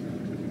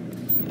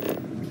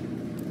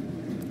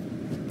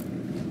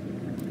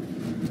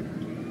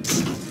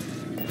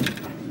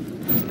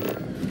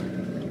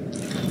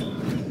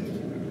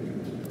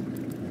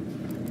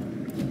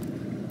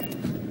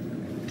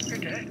 You're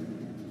dead.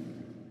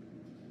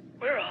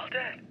 We're all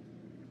dead.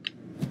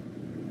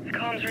 The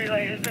comms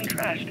relay has been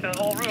trashed. The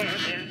whole room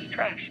is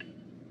trashed.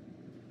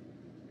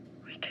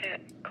 We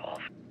can't call.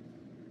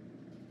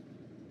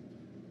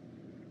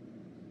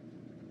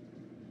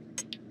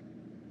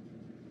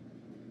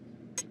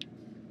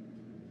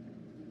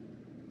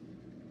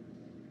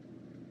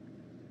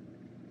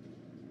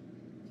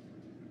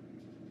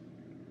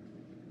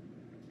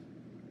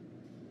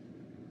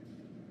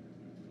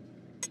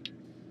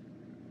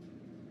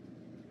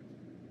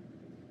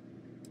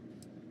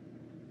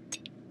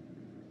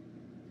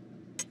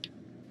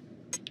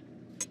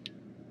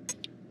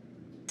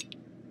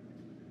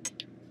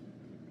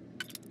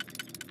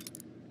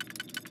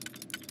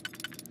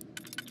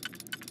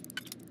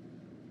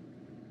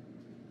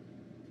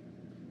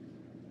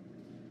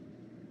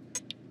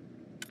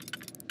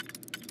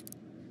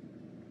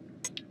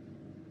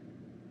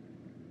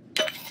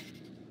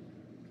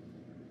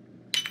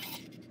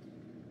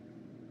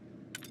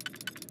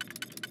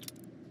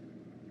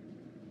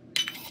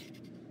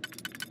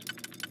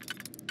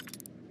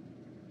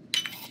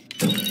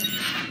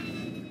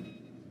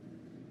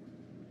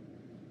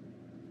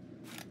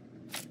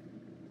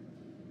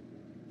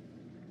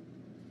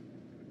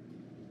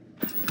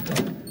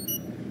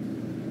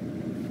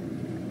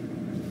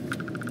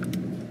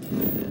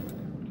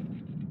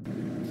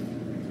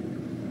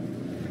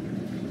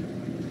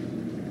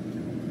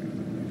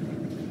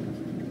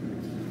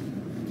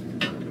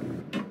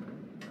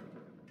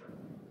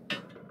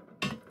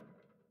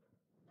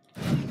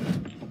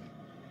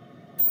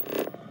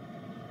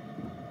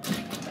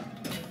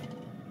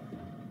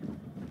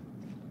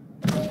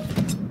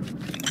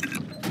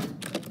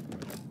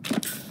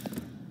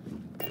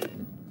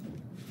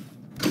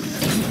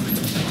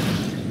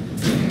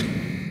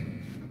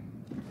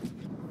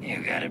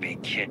 You gotta be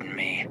kidding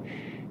me.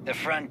 The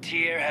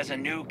Frontier has a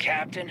new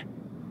captain?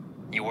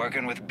 You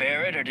working with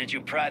Barrett, or did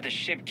you pry the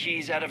ship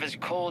keys out of his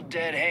cold,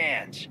 dead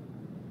hands?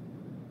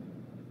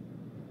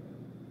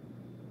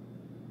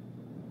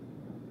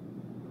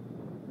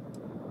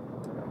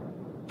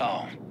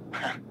 Oh,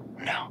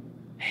 no.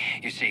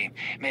 You see,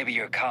 maybe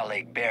your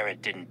colleague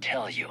Barrett didn't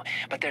tell you,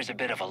 but there's a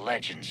bit of a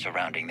legend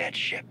surrounding that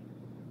ship.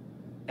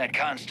 That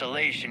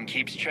constellation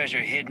keeps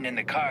treasure hidden in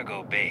the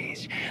cargo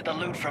bays, the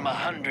loot from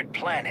 100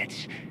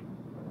 planets,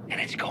 and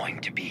it's going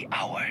to be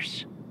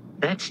ours.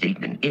 That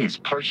statement is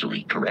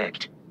partially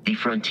correct. The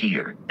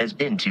Frontier has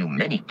been to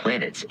many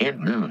planets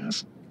and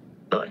moons,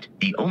 but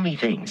the only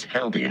things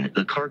held in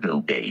the cargo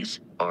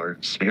bays are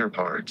spare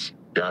parts,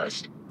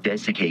 dust,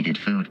 desiccated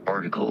food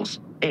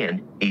particles,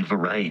 and a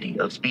variety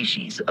of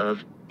species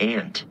of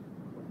ant.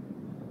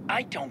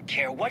 I don't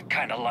care what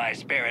kind of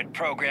lies Barrett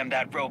programmed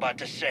that robot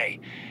to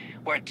say.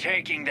 We're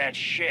taking that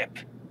ship.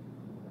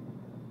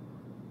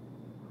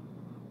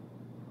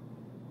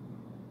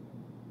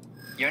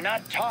 You're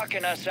not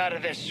talking us out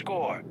of this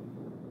score.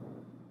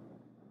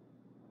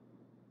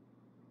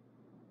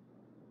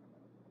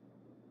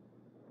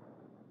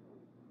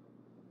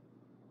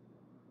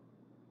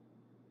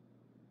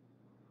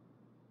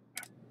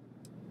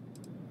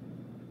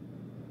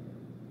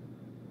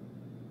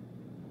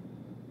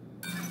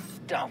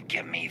 Don't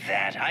give me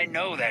that. I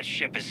know that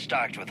ship is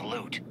stocked with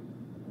loot.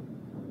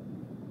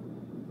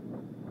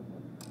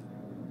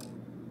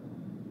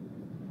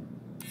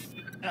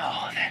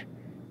 No,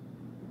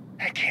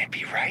 that can't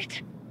be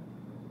right.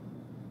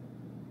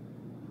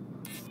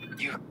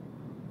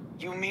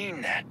 You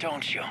mean that,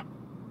 don't you?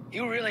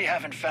 You really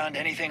haven't found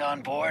anything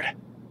on board?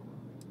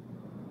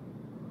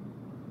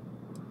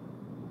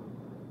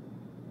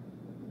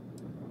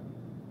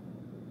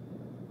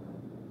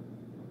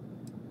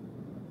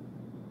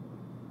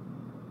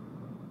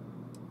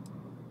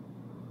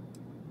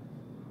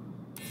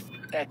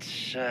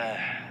 That's,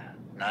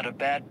 not a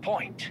bad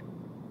point.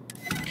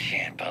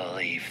 Can't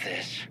believe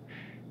this.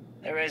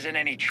 There isn't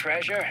any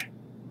treasure?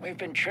 We've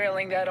been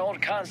trailing that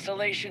old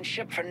Constellation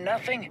ship for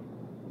nothing?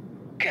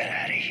 Get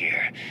out of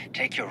here.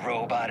 Take your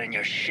robot and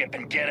your ship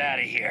and get out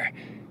of here.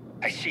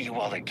 I see you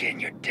all again,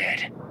 you're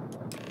dead.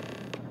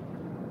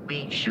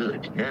 We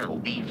should now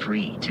be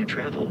free to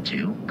travel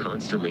to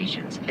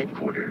Constellation's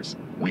headquarters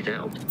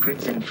without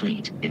Crimson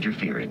Fleet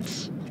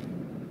interference.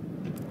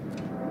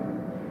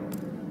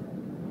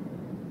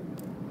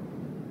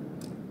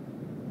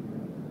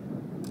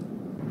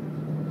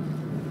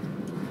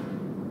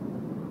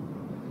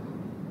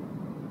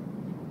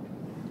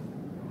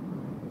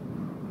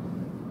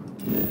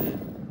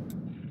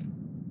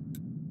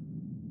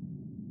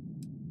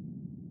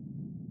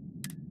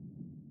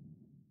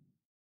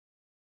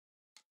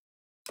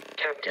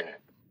 Captain,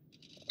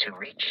 to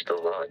reach the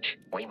lodge,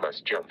 we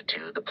must jump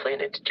to the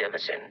planet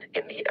Jemison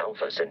in the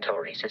Alpha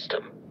Centauri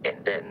system,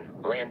 and then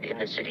land in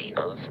the city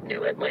of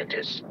New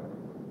Atlantis.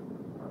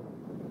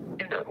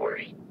 Do not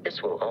worry,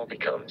 this will all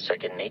become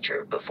second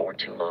nature before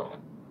too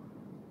long.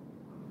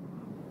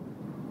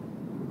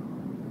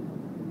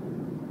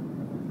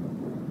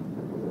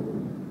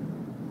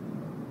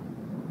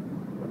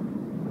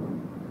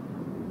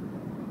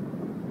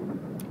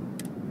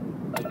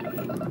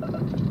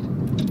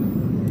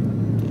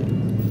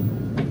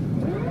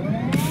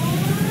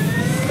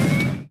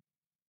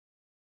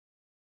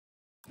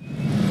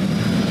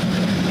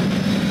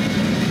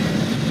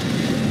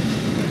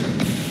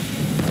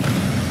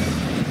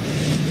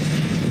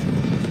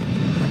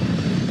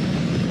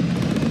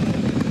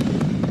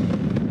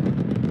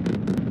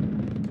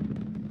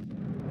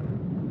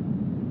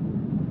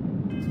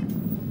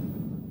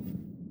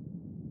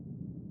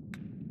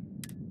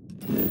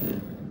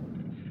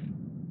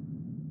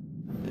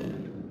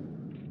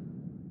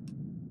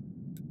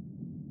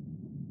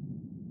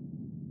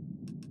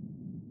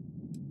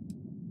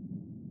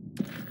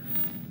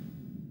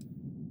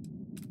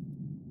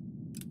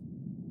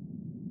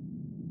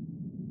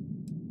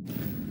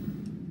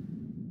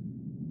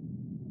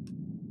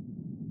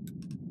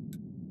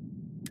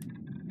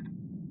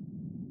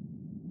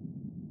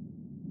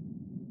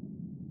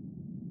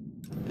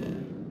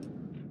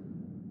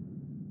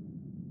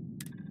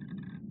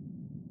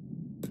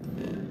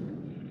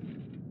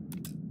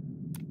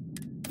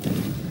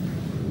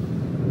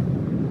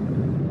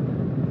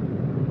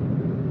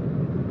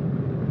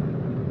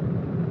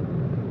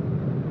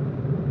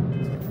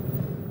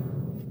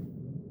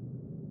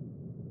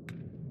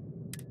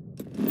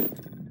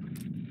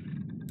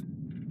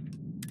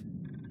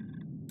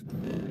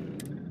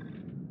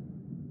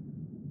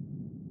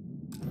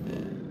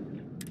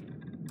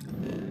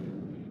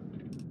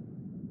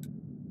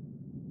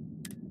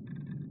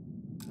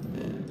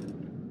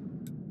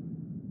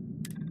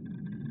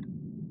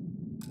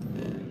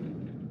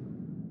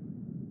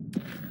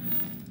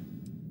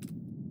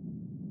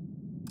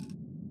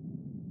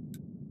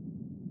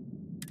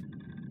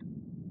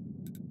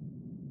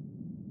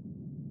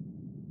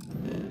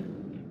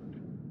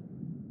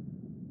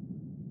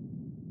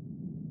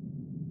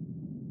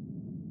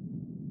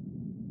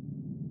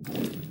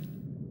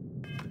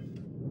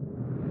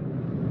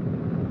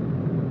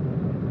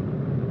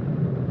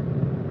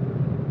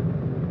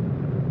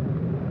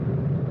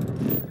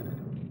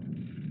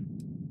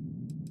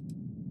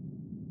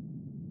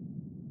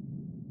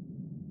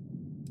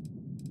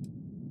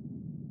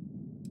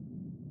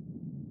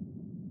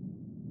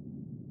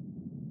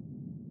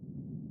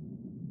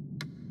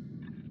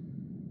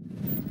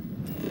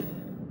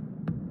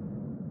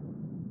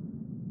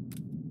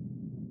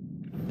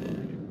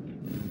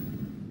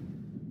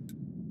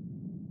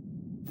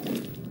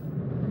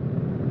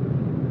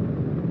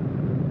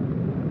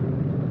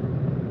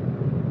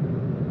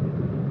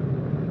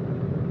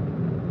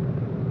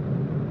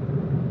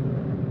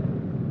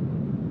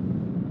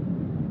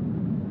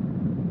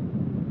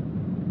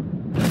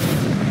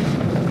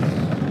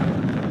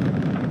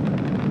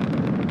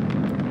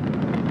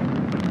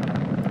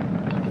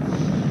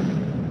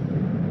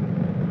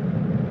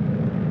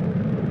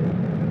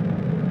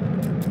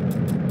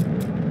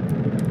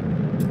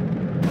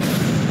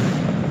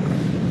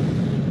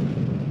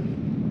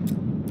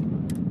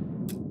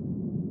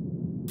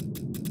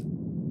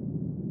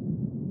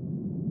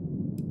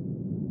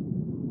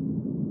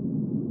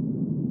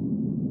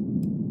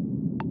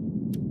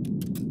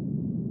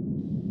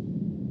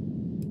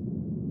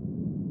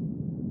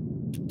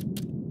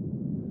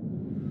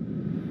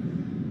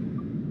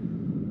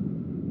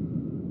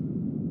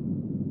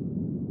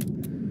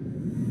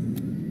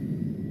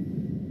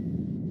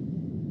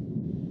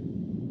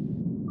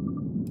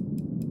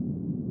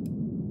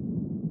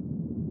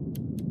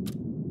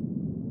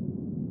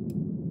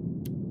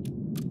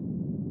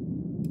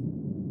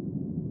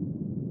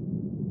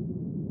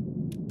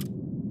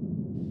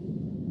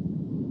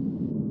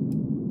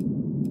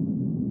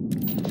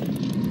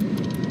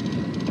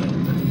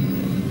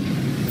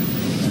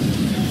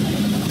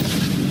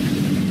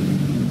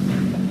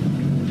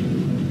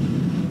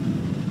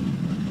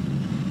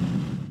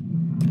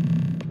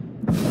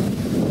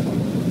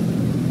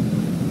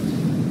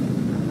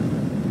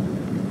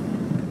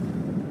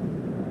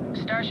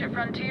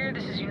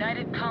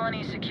 United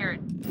Colony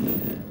Security.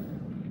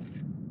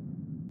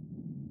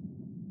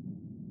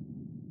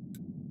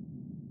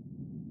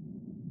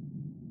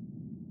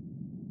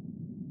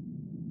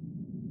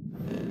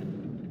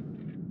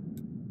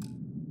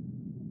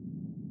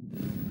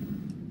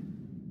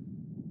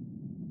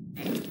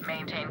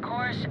 Maintain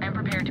course and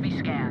prepare to be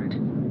scanned.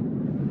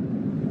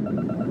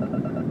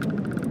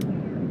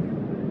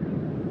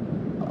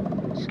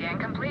 Scan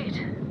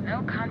complete.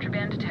 No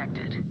contraband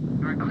detected.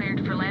 You are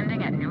cleared for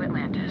landing at New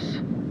Atlantis.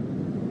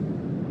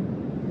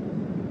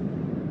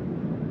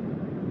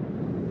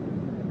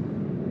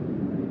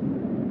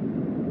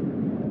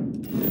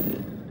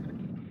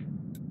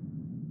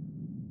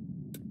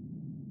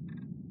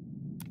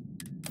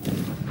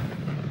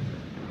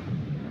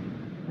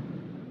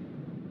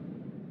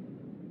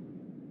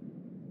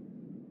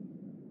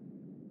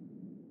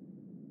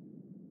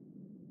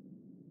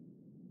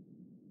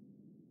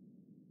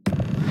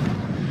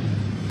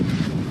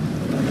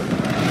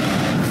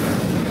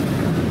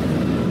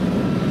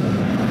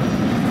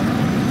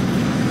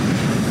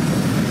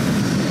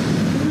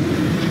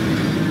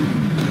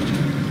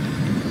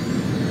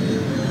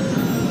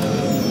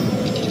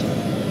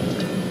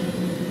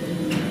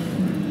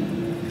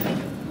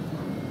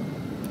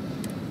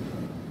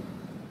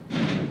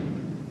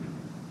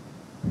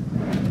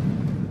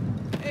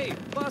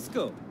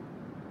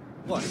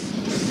 What?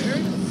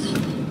 Barrett?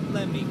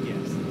 Let me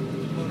guess.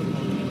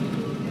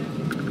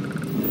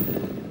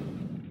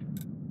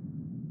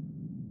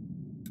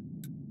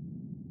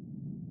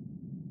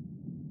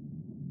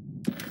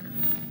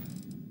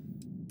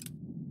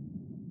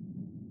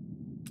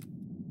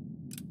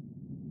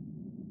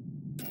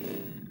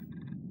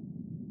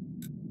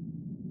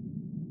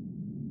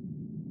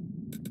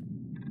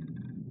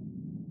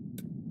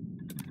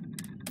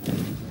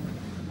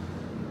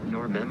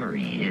 Your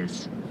memory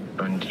is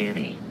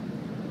uncanny.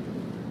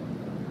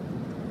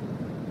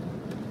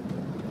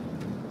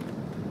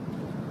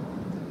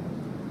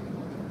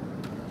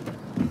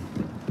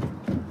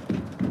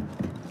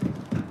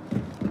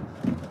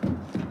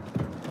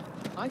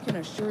 I can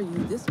assure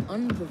you this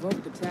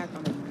unprovoked attack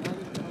on a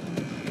United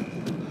Colony.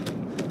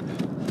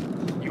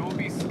 You will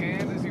be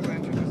scanned as you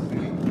enter the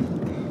city.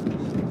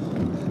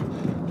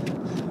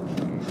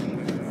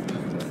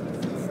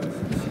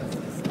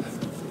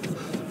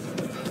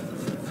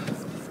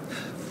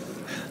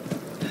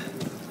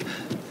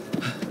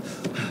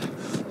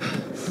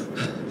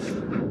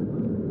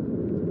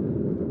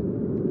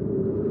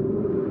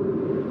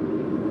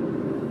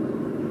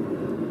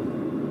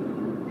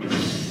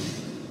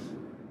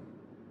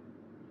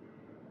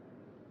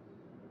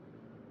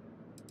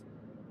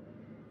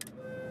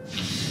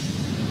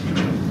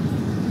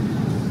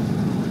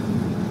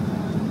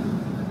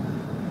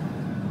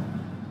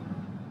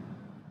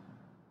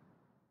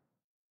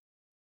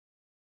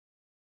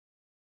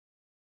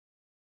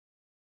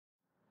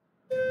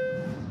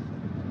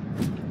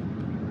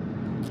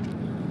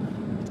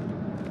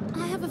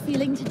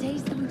 Feeling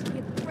today's going to be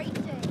a great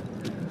day.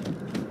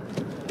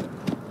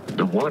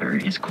 The water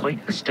is quite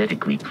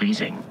aesthetically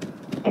pleasing,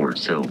 or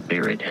so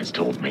Barrett has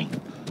told me.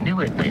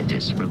 New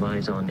Atlantis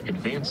relies on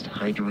advanced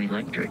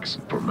hydroelectrics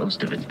for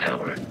most of its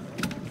power.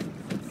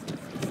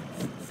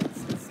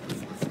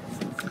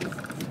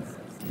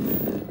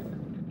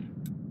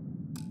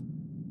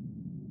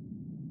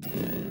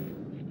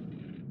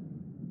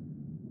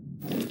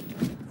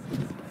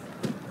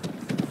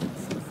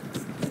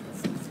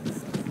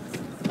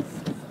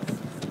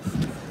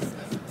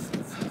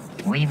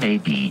 We may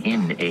be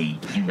in a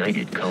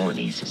United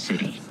Colonies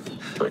city,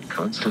 but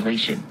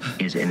Constellation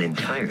is an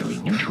entirely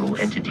neutral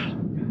entity,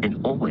 and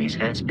always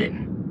has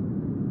been.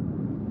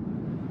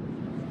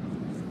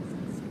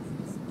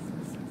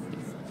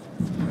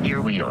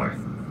 Here we are,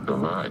 the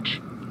lodge.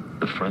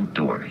 The front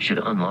door should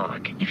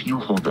unlock if you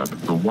hold up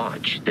the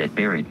watch that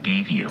Barrett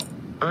gave you.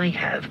 I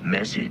have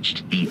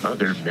messaged the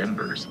other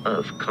members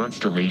of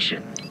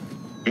Constellation.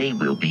 They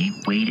will be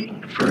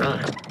waiting for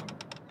us.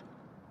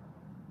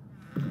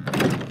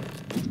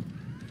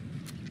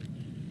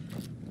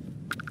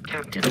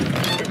 Captain,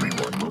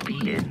 everyone will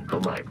be in the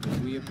library.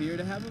 We appear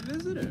to have a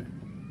visitor.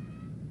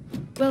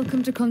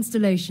 Welcome to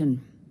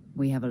Constellation.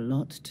 We have a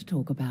lot to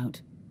talk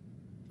about.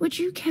 Would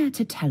you care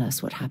to tell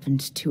us what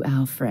happened to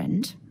our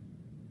friend?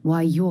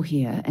 Why you're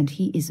here and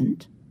he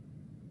isn't?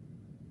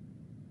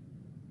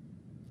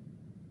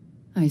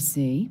 I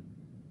see.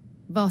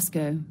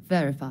 Vasco,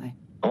 verify.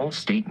 All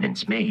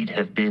statements made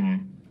have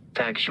been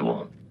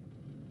factual.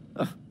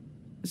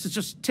 This is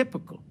just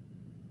typical.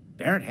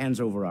 Barrett hands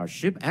over our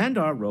ship and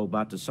our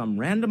robot to some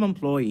random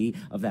employee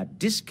of that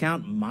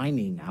discount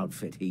mining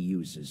outfit he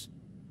uses.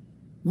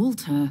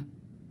 Walter.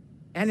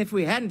 And if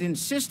we hadn't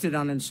insisted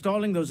on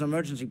installing those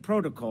emergency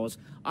protocols,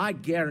 I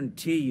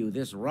guarantee you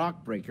this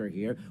rock breaker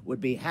here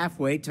would be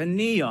halfway to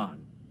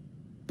Neon.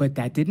 But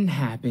that didn't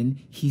happen.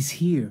 He's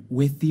here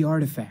with the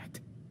artifact.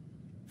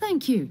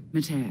 Thank you,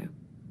 Matteo.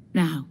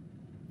 Now,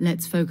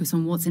 let's focus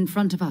on what's in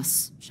front of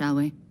us, shall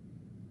we?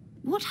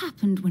 What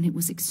happened when it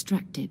was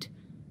extracted?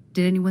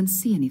 Did anyone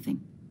see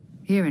anything?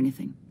 Hear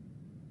anything?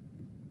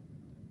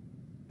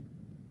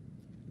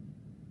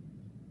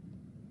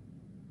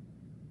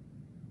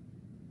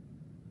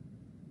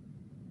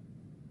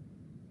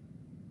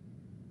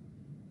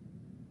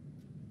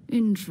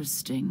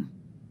 Interesting.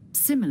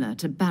 Similar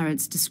to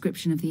Barrett's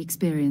description of the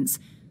experience,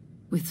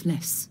 with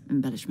less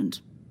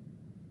embellishment.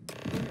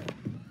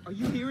 Are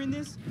you hearing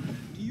this?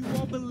 Do you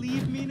all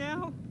believe me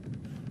now?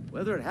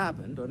 Whether it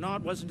happened or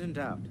not wasn't in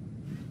doubt.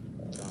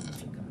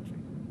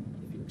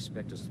 If you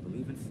expect us to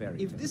believe in fairy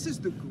tales... If this is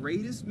the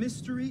greatest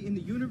mystery in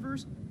the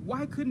universe,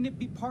 why couldn't it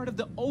be part of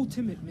the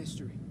ultimate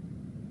mystery?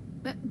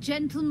 But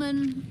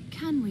gentlemen,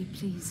 can we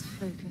please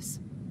focus?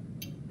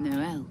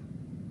 Noel,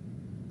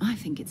 I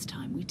think it's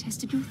time we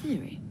tested your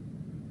theory.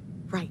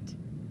 Right.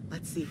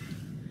 Let's see.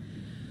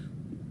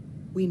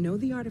 We know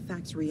the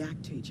artifacts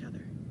react to each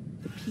other.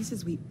 The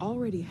pieces we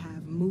already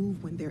have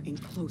move when they're in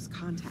close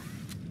contact.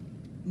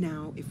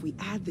 Now, if we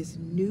add this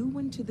new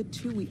one to the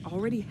two we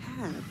already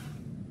have...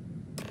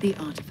 The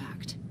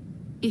artifact.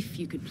 If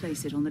you could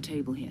place it on the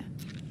table here.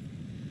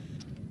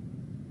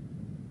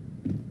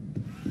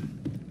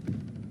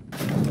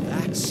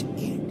 That's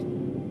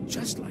it.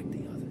 Just like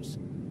the others.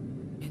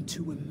 And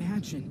to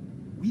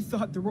imagine, we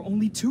thought there were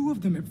only 2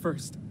 of them at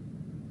first.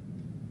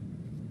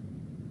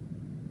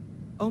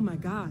 Oh my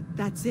god,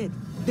 that's it.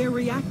 They're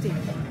reacting.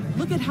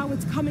 Look at how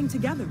it's coming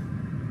together.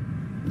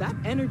 That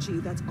energy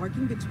that's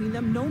arcing between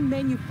them, no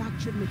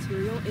manufactured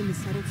material in the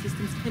settled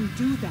systems can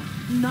do that.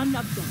 None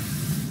of them.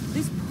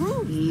 This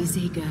proves...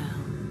 Easy, girl.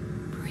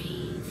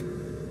 Breathe.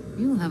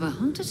 You'll have a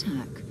heart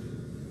attack.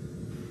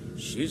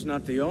 She's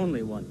not the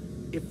only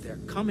one. If they're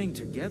coming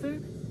together,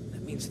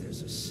 that means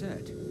there's a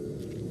set.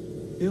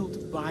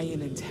 Built by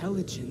an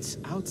intelligence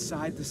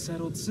outside the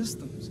settled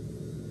systems.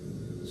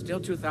 Still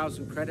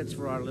 2,000 credits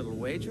for our little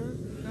wager,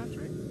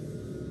 Patrick?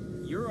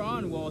 You're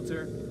on,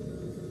 Walter.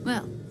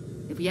 Well,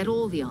 if we had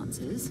all the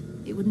answers,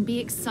 it wouldn't be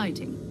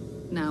exciting,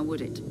 now would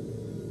it?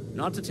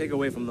 Not to take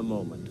away from the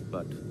moment,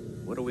 but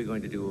what are we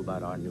going to do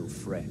about our new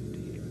friend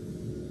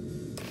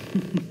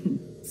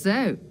here?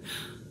 So,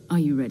 are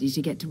you ready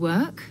to get to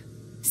work?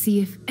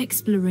 See if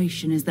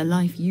exploration is the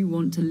life you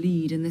want to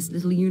lead in this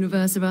little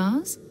universe of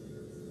ours?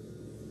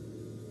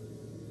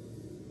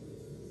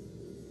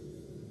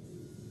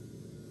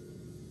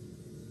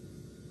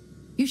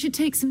 You should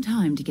take some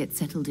time to get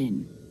settled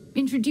in.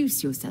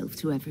 Introduce yourself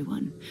to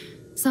everyone.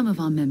 Some of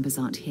our members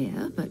aren't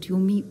here, but you'll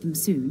meet them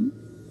soon.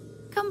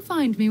 Come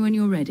find me when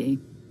you're ready.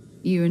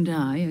 You and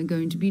I are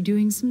going to be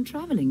doing some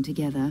traveling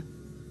together.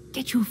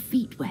 Get your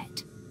feet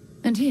wet.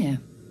 And here,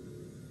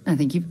 I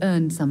think you've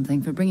earned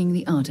something for bringing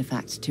the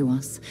artifact to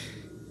us.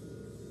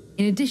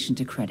 In addition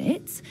to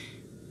credits,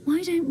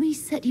 why don't we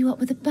set you up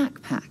with a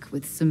backpack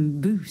with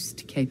some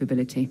boost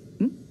capability?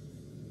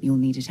 You'll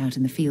need it out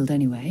in the field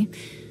anyway.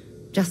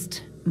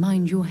 Just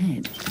mind your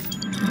head.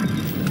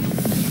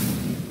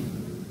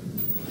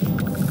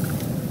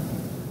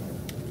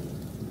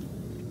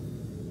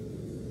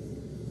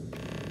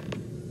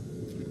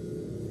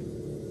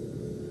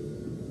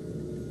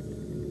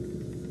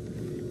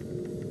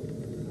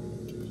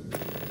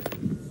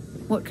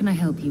 What can I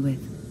help you with?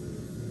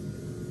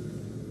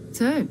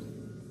 So,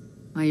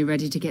 are you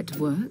ready to get to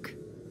work?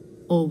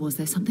 Or was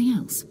there something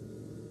else?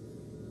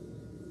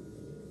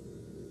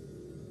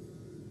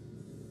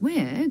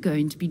 We're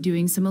going to be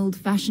doing some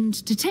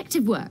old-fashioned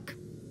detective work.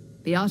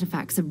 The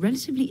artifacts are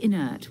relatively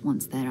inert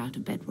once they're out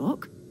of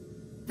bedrock.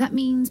 That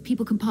means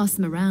people can pass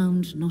them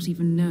around, not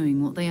even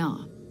knowing what they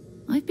are.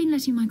 I've been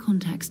letting my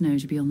contacts know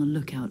to be on the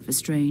lookout for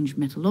strange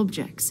metal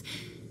objects.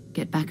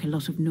 Get back a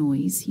lot of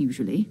noise,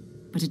 usually,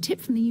 but a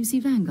tip from the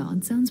UC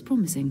Vanguard sounds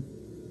promising.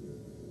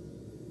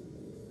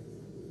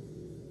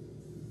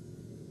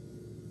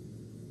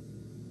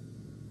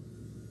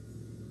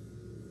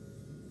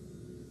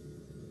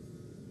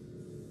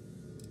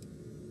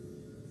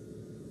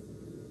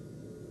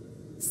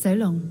 So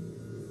long.